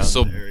around. Yeah,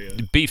 so the area.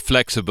 Be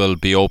flexible,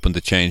 be open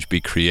to change, be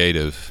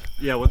creative.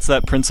 Yeah, what's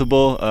that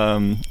principle?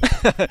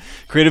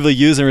 Creatively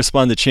use and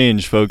respond to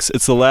change, folks.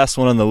 It's the last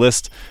one on the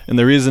list, and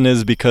the reason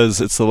is because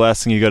it's the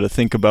last thing you got to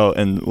think about,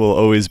 and will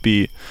always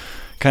be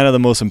kind of the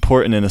most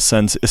important in a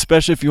sense,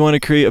 especially if you want to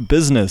create a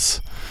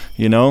business.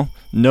 You know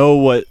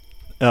what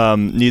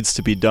needs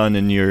to be done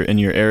in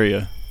your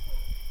area.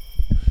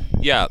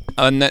 Yeah,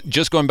 and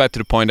just going back to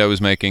the point I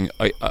was making,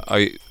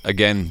 I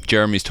again,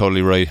 Jeremy's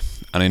totally right,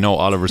 and I know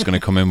Oliver's going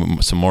to come in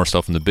with some more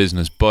stuff in the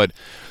business, but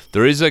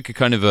there is like a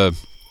kind of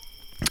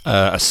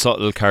a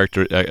subtle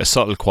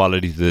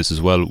quality to this as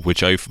well,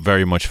 which I've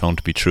very much found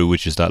to be true,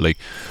 which is that like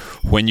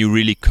when you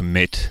really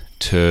commit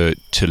to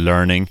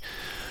learning,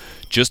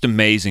 just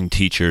amazing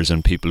teachers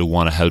and people who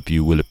want to help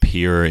you will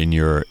appear in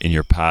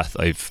your path.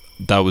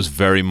 That was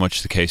very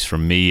much the case for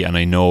me, and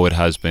I know it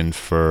has been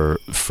for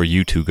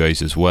you two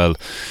guys as well.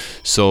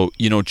 So,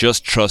 you know,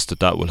 just trust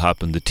that will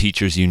happen. The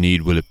teachers you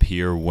need will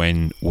appear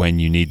when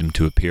you need them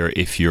to appear,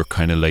 if you're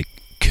kind of like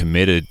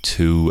committed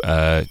to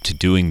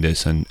doing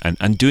this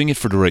and doing it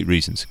for the right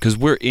reasons. Because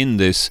we're in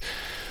this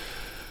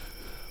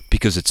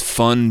because it's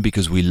fun,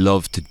 because we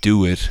love to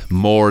do it,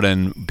 more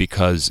than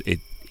because it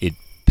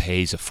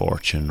pays a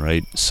fortune,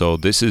 right? So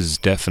this is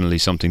definitely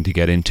something to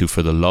get into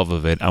for the love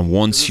of it. And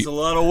once it's a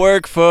lot of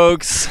work,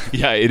 folks.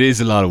 Yeah, it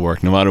is a lot of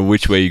work. No matter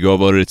which way you go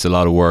about it, it's a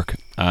lot of work.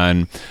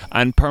 And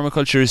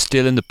permaculture is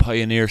still in the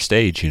pioneer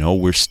stage. You know,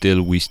 we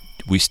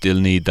still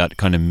need that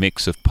kind of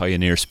mix of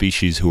pioneer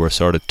species who are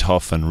sort of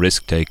tough and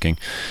risk taking.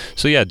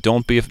 So yeah,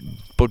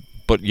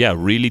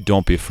 really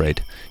don't be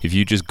afraid. If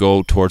you just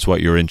go towards what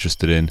you're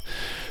interested in,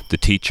 the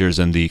teachers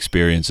and the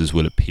experiences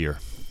will appear.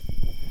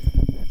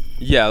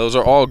 Yeah, those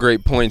are all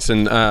great points.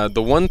 And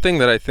the one thing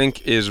that I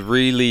think is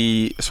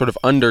really sort of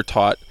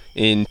undertaught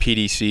in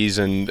PDCs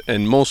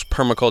and most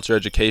permaculture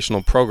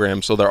educational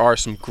programs, so there are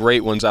some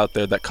great ones out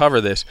there that cover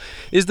this,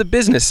 is the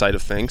business side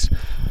of things.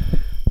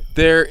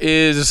 There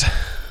is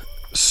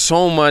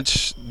so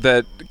much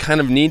that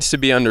kind of needs to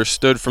be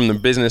understood from the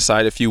business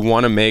side if you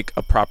want to make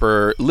a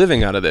proper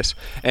living out of this.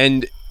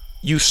 And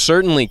you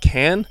certainly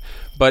can,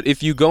 but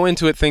if you go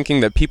into it thinking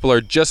that people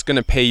are just going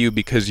to pay you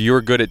because you're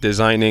good at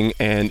designing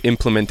and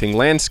implementing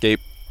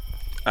landscape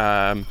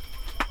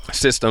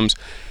systems,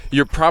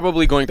 you're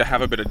probably going to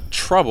have a bit of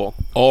trouble.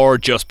 Or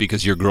just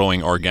because you're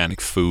growing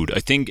organic food. I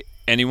think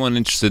anyone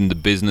interested in the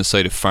business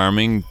side of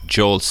farming,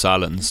 Joel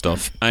Salat and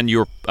stuff, and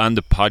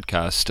the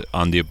podcast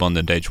on the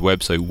Abundant Edge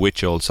website with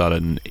Joel Salat,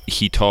 and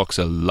he talks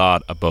a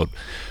lot about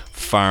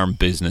farm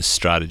business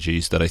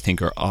strategies that I think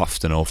are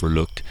often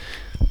overlooked.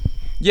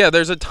 Yeah,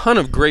 there's a ton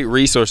of great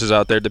resources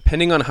out there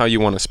depending on how you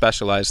want to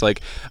specialize.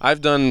 Like,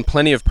 I've done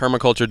plenty of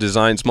permaculture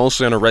designs,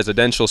 mostly on a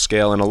residential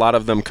scale, and a lot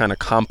of them kind of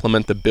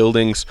complement the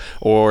buildings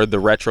or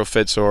the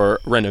retrofits or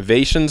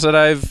renovations that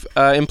I've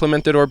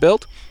implemented or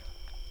built.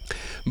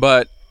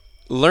 But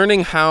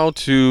learning how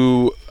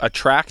to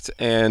attract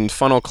and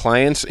funnel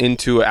clients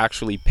into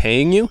actually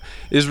paying you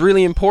is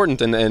really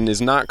important and is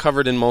not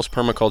covered in most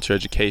permaculture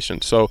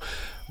education. So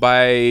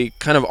by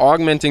kind of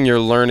augmenting your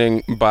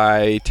learning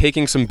by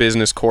taking some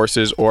business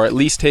courses, or at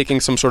least taking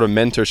some sort of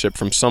mentorship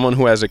from someone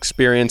who has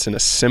experience in a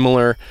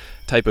similar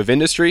type of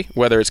industry,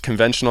 whether it's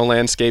conventional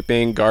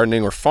landscaping,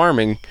 gardening, or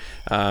farming,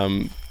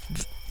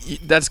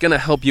 that's going to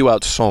help you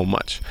out so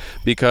much.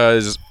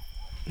 Because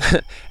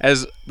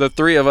as the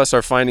three of us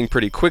are finding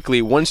pretty quickly,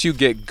 once you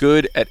get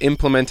good at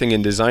implementing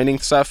and designing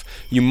stuff,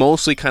 you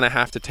mostly kind of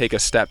have to take a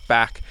step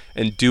back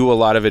and do a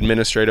lot of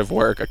administrative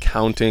work,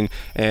 accounting,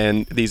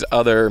 and these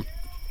other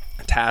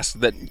tasks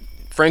that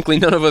frankly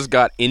none of us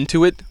got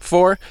into it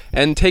for,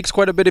 and takes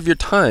quite a bit of your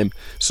time.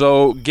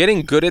 So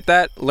getting good at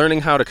that,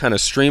 learning how to kind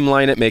of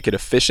streamline it, make it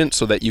efficient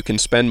so that you can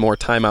spend more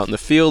time out in the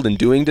field and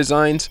doing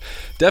designs,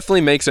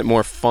 definitely makes it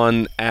more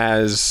fun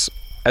as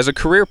a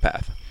career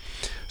path.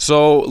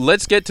 So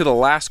let's get to the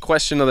last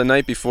question of the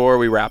night before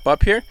we wrap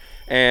up here.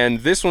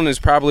 And this one is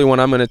probably one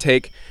I'm going to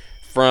take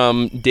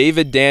from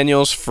David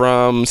Daniels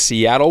from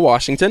Seattle,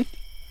 Washington.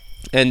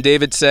 And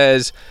David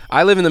says,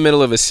 I live in the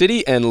middle of a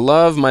city and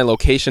love my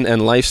location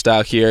and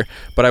lifestyle here,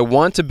 but I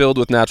want to build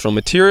with natural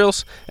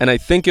materials, and I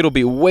think it'll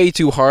be way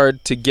too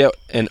hard to get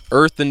an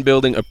earthen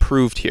building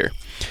approved here.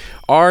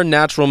 Are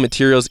natural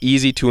materials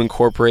easy to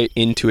incorporate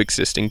into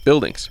existing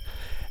buildings?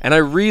 And I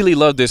really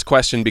love this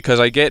question because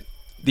I get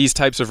these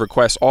types of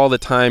requests all the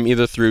time,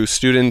 either through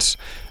students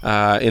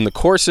in the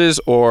courses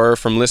or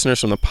from listeners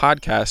from the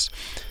podcast.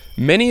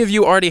 Many of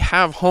you already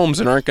have homes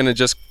and aren't going to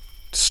just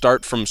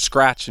start from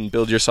scratch and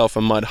build yourself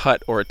a mud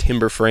hut or a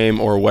timber frame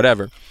or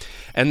whatever.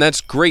 And that's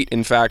great.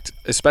 In fact,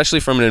 especially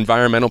from an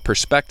environmental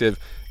perspective,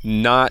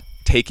 not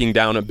taking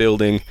down a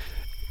building,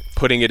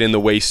 putting it in the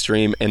waste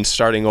stream and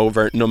starting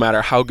over, no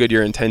matter how good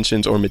your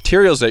intentions or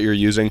materials that you're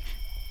using,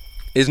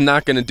 is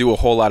not going to do a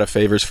whole lot of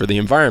favors for the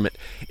environment.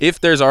 If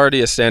there's already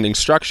a standing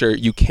structure,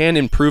 you can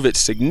improve it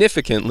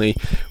significantly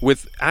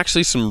with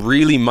actually some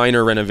really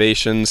minor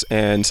renovations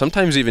and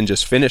sometimes even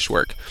just finish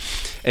work.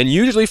 And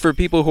usually for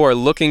people who are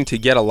looking to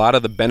get a lot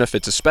of the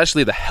benefits,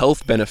 especially the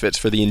health benefits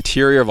for the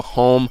interior of a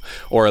home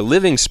or a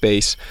living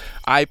space,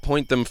 I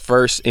point them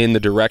first in the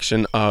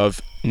direction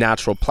of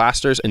natural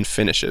plasters and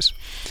finishes.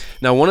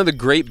 Now, one of the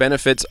great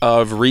benefits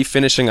of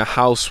refinishing a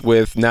house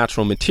with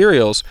natural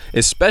materials,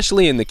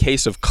 especially in the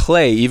case of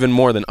clay, even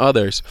more than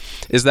others,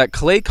 is that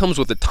clay comes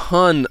with a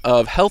ton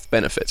of health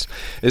benefits.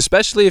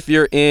 Especially if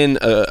you're in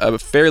a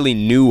fairly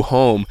new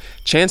home,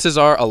 chances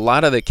are a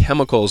lot of the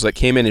chemicals that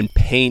came in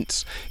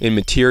paints, in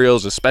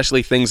materials,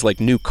 especially things like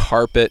new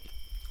carpet,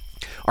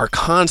 are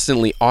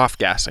constantly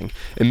off-gassing,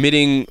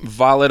 emitting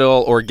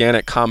volatile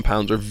organic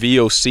compounds or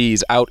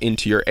VOCs out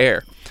into your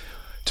air,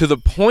 to the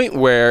point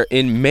where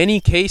in many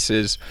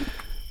cases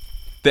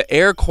the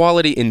air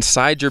quality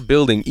inside your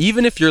building,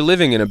 even if you're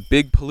living in a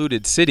big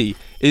polluted city,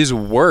 is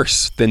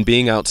worse than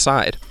being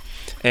outside.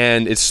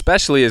 And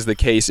especially is the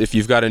case if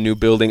you've got a new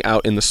building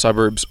out in the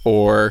suburbs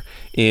or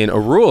in a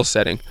rural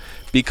setting,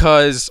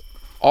 because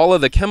all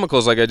of the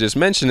chemicals, like I just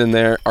mentioned in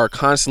there, are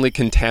constantly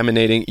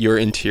contaminating your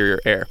interior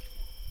air.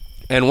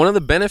 And one of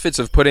the benefits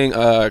of putting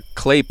a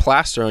clay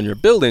plaster on your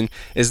building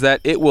is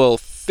that it will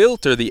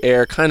filter the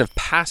air kind of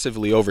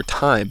passively over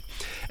time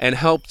and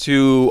help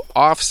to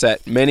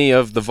offset many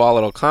of the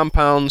volatile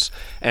compounds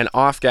and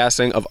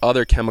off-gassing of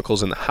other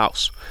chemicals in the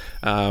house.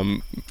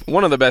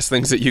 One of the best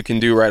things that you can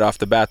do right off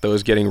the bat, though,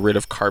 is getting rid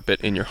of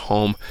carpet in your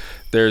home.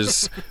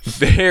 There's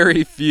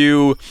very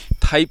few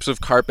types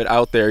of carpet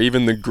out there,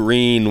 even the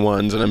green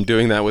ones, and I'm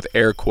doing that with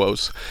air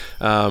quotes,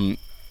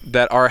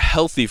 that are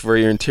healthy for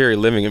your interior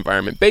living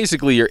environment.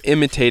 Basically, you're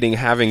imitating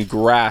having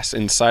grass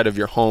inside of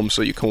your home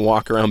so you can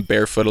walk around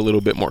barefoot a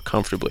little bit more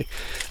comfortably.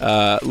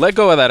 Let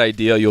go of that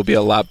idea, you'll be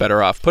a lot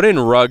better off. Put in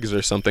rugs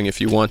or something if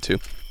you want to.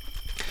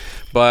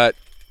 But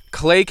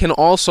clay can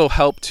also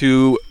help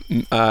to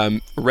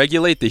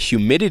regulate the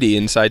humidity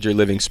inside your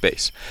living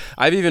space.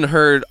 I've even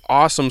heard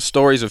awesome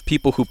stories of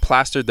people who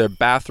plastered their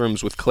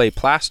bathrooms with clay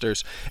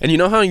plasters. And you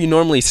know how you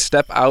normally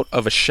step out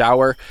of a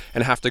shower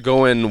and have to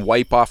go and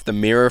wipe off the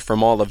mirror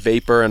from all the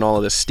vapor and all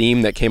of the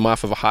steam that came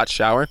off of a hot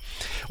shower?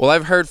 Well,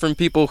 I've heard from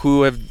people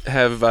who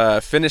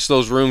have finished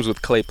those rooms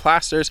with clay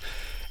plasters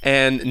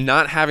and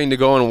not having to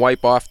go and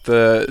wipe off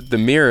the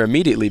mirror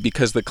immediately,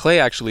 because the clay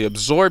actually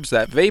absorbs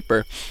that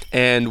vapor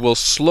and will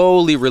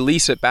slowly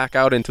release it back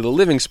out into the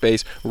living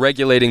space,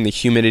 regulating the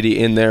humidity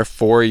in there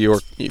for your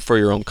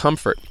own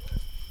comfort.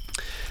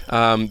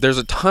 There's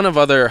a ton of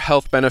other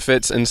health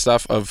benefits and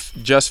stuff of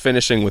just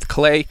finishing with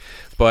clay,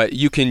 but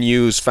you can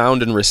use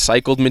found and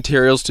recycled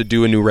materials to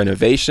do a new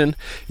renovation.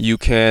 You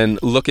can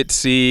look at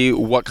see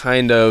what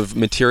kind of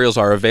materials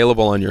are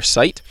available on your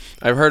site.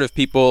 I've heard of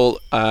people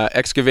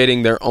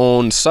excavating their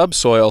own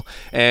subsoil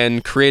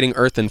and creating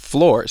earthen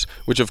floors,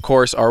 which of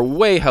course are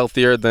way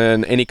healthier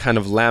than any kind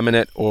of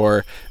laminate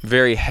or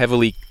very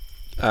heavily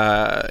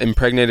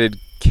impregnated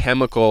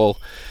chemical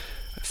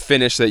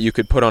finish that you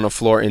could put on a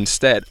floor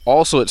instead.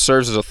 Also, it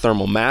serves as a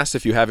thermal mass.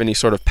 If you have any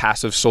sort of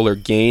passive solar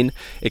gain,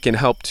 it can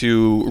help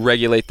to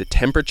regulate the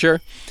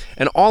temperature.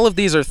 And all of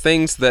these are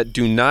things that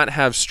do not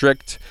have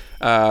strict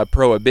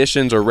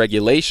prohibitions or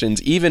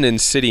regulations, even in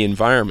city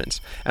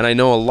environments. And I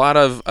know a lot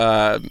of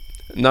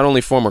not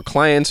only former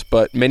clients,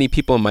 but many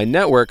people in my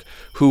network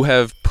who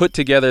have put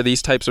together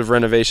these types of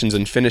renovations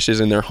and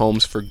finishes in their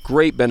homes for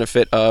great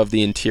benefit of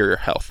the interior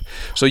health.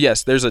 So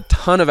yes, there's a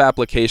ton of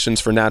applications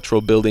for natural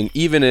building,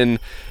 even in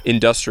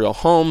industrial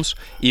homes,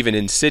 even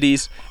in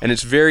cities, and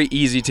it's very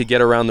easy to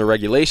get around the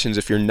regulations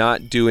if you're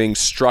not doing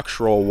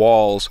structural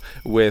walls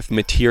with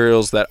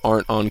materials that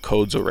aren't on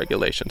codes or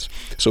regulations.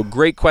 So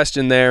great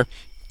question there,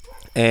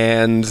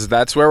 and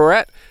that's where we're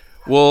at.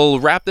 We'll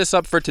wrap this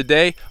up for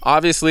today.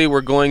 Obviously, we're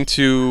going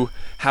to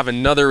have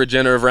another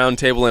Regenerative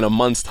Roundtable in a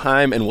month's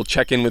time, and we'll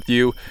check in with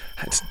you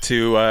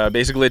to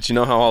basically let you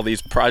know how all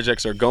these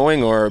projects are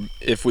going, or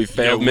if we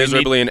failed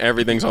miserably and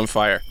everything's on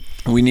fire.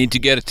 We need to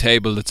get a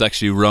table that's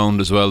actually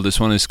round as well. This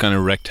one is kind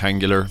of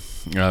rectangular.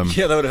 Yeah,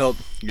 that would help.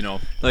 You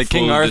know, like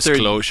full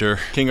disclosure.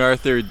 King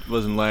Arthur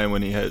wasn't lying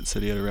when he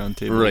said he had a round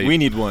table. Right. We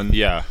need one.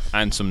 Yeah,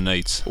 and some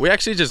knights. We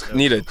actually just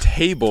need a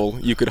table.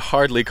 You could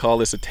hardly call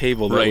this a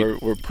table that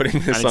Right. we're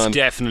putting this And on. it's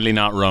definitely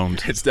not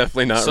round. It's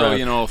definitely not So, round.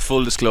 you know,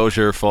 full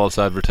disclosure, false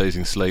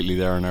advertising slightly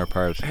there on our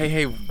part.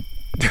 Hey.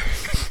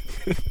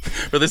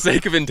 For the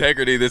sake of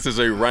integrity, this is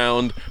a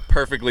round,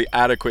 perfectly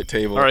adequate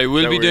table. All right,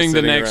 we'll that be we're doing the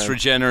sitting next around.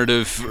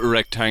 regenerative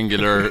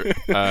rectangular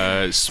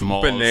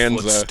small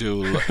Bonanza.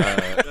 footstool.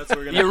 That's what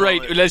we're gonna You're call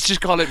right. it. Let's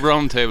just call it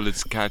round table.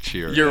 It's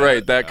catchier. You're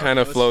right. That kind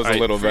of flows All a right,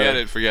 little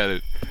better. Forget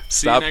it.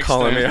 See you Stop next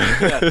calling me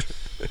time. out.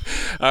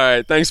 All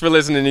right. Thanks for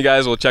listening, you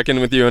guys. We'll check in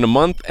with you in a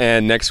month,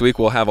 and next week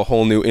we'll have a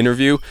whole new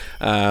interview.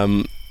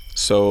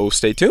 So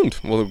stay tuned.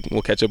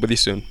 We'll catch up with you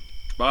soon.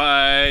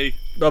 Bye.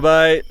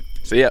 Bye-bye.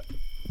 See ya.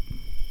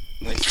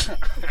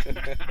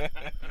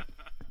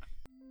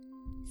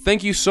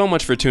 Thank you so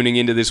much for tuning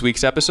into this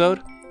week's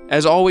episode.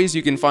 As always,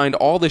 you can find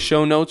all the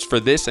show notes for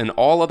this and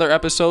all other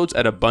episodes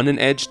at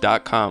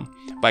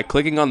abundantedge.com by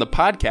clicking on the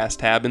podcast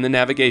tab in the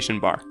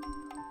navigation bar.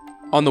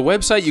 On the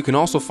website, you can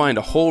also find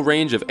a whole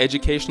range of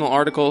educational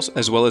articles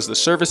as well as the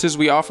services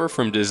we offer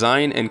from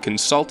design and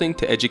consulting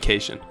to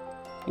education.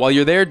 While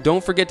you're there,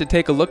 don't forget to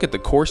take a look at the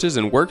courses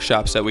and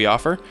workshops that we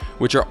offer,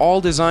 which are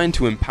all designed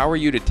to empower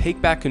you to take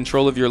back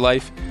control of your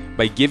life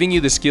by giving you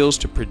the skills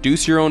to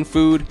produce your own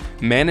food,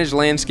 manage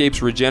landscapes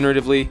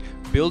regeneratively,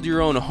 build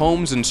your own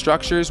homes and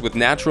structures with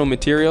natural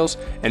materials,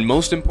 and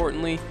most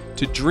importantly,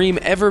 to dream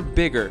ever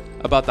bigger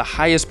about the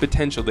highest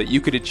potential that you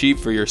could achieve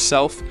for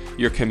yourself,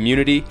 your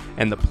community,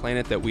 and the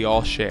planet that we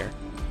all share.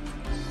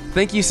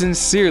 Thank you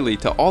sincerely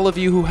to all of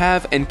you who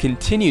have and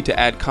continue to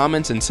add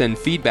comments and send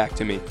feedback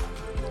to me.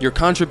 Your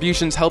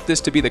contributions help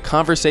this to be the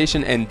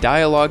conversation and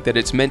dialogue that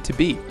it's meant to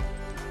be.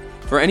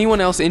 For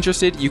anyone else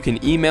interested, you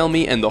can email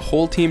me and the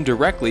whole team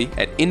directly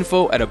at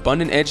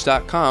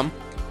info@abundantedge.com,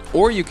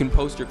 or you can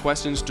post your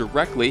questions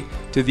directly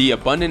to the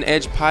Abundant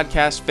Edge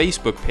Podcast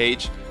Facebook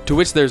page, to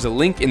which there's a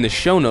link in the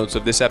show notes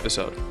of this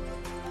episode.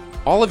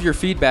 All of your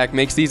feedback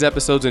makes these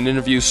episodes and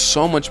interviews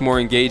so much more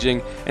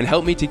engaging and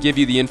help me to give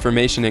you the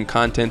information and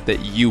content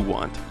that you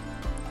want.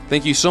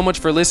 Thank you so much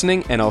for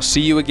listening, and I'll see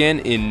you again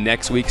in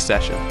next week's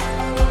session.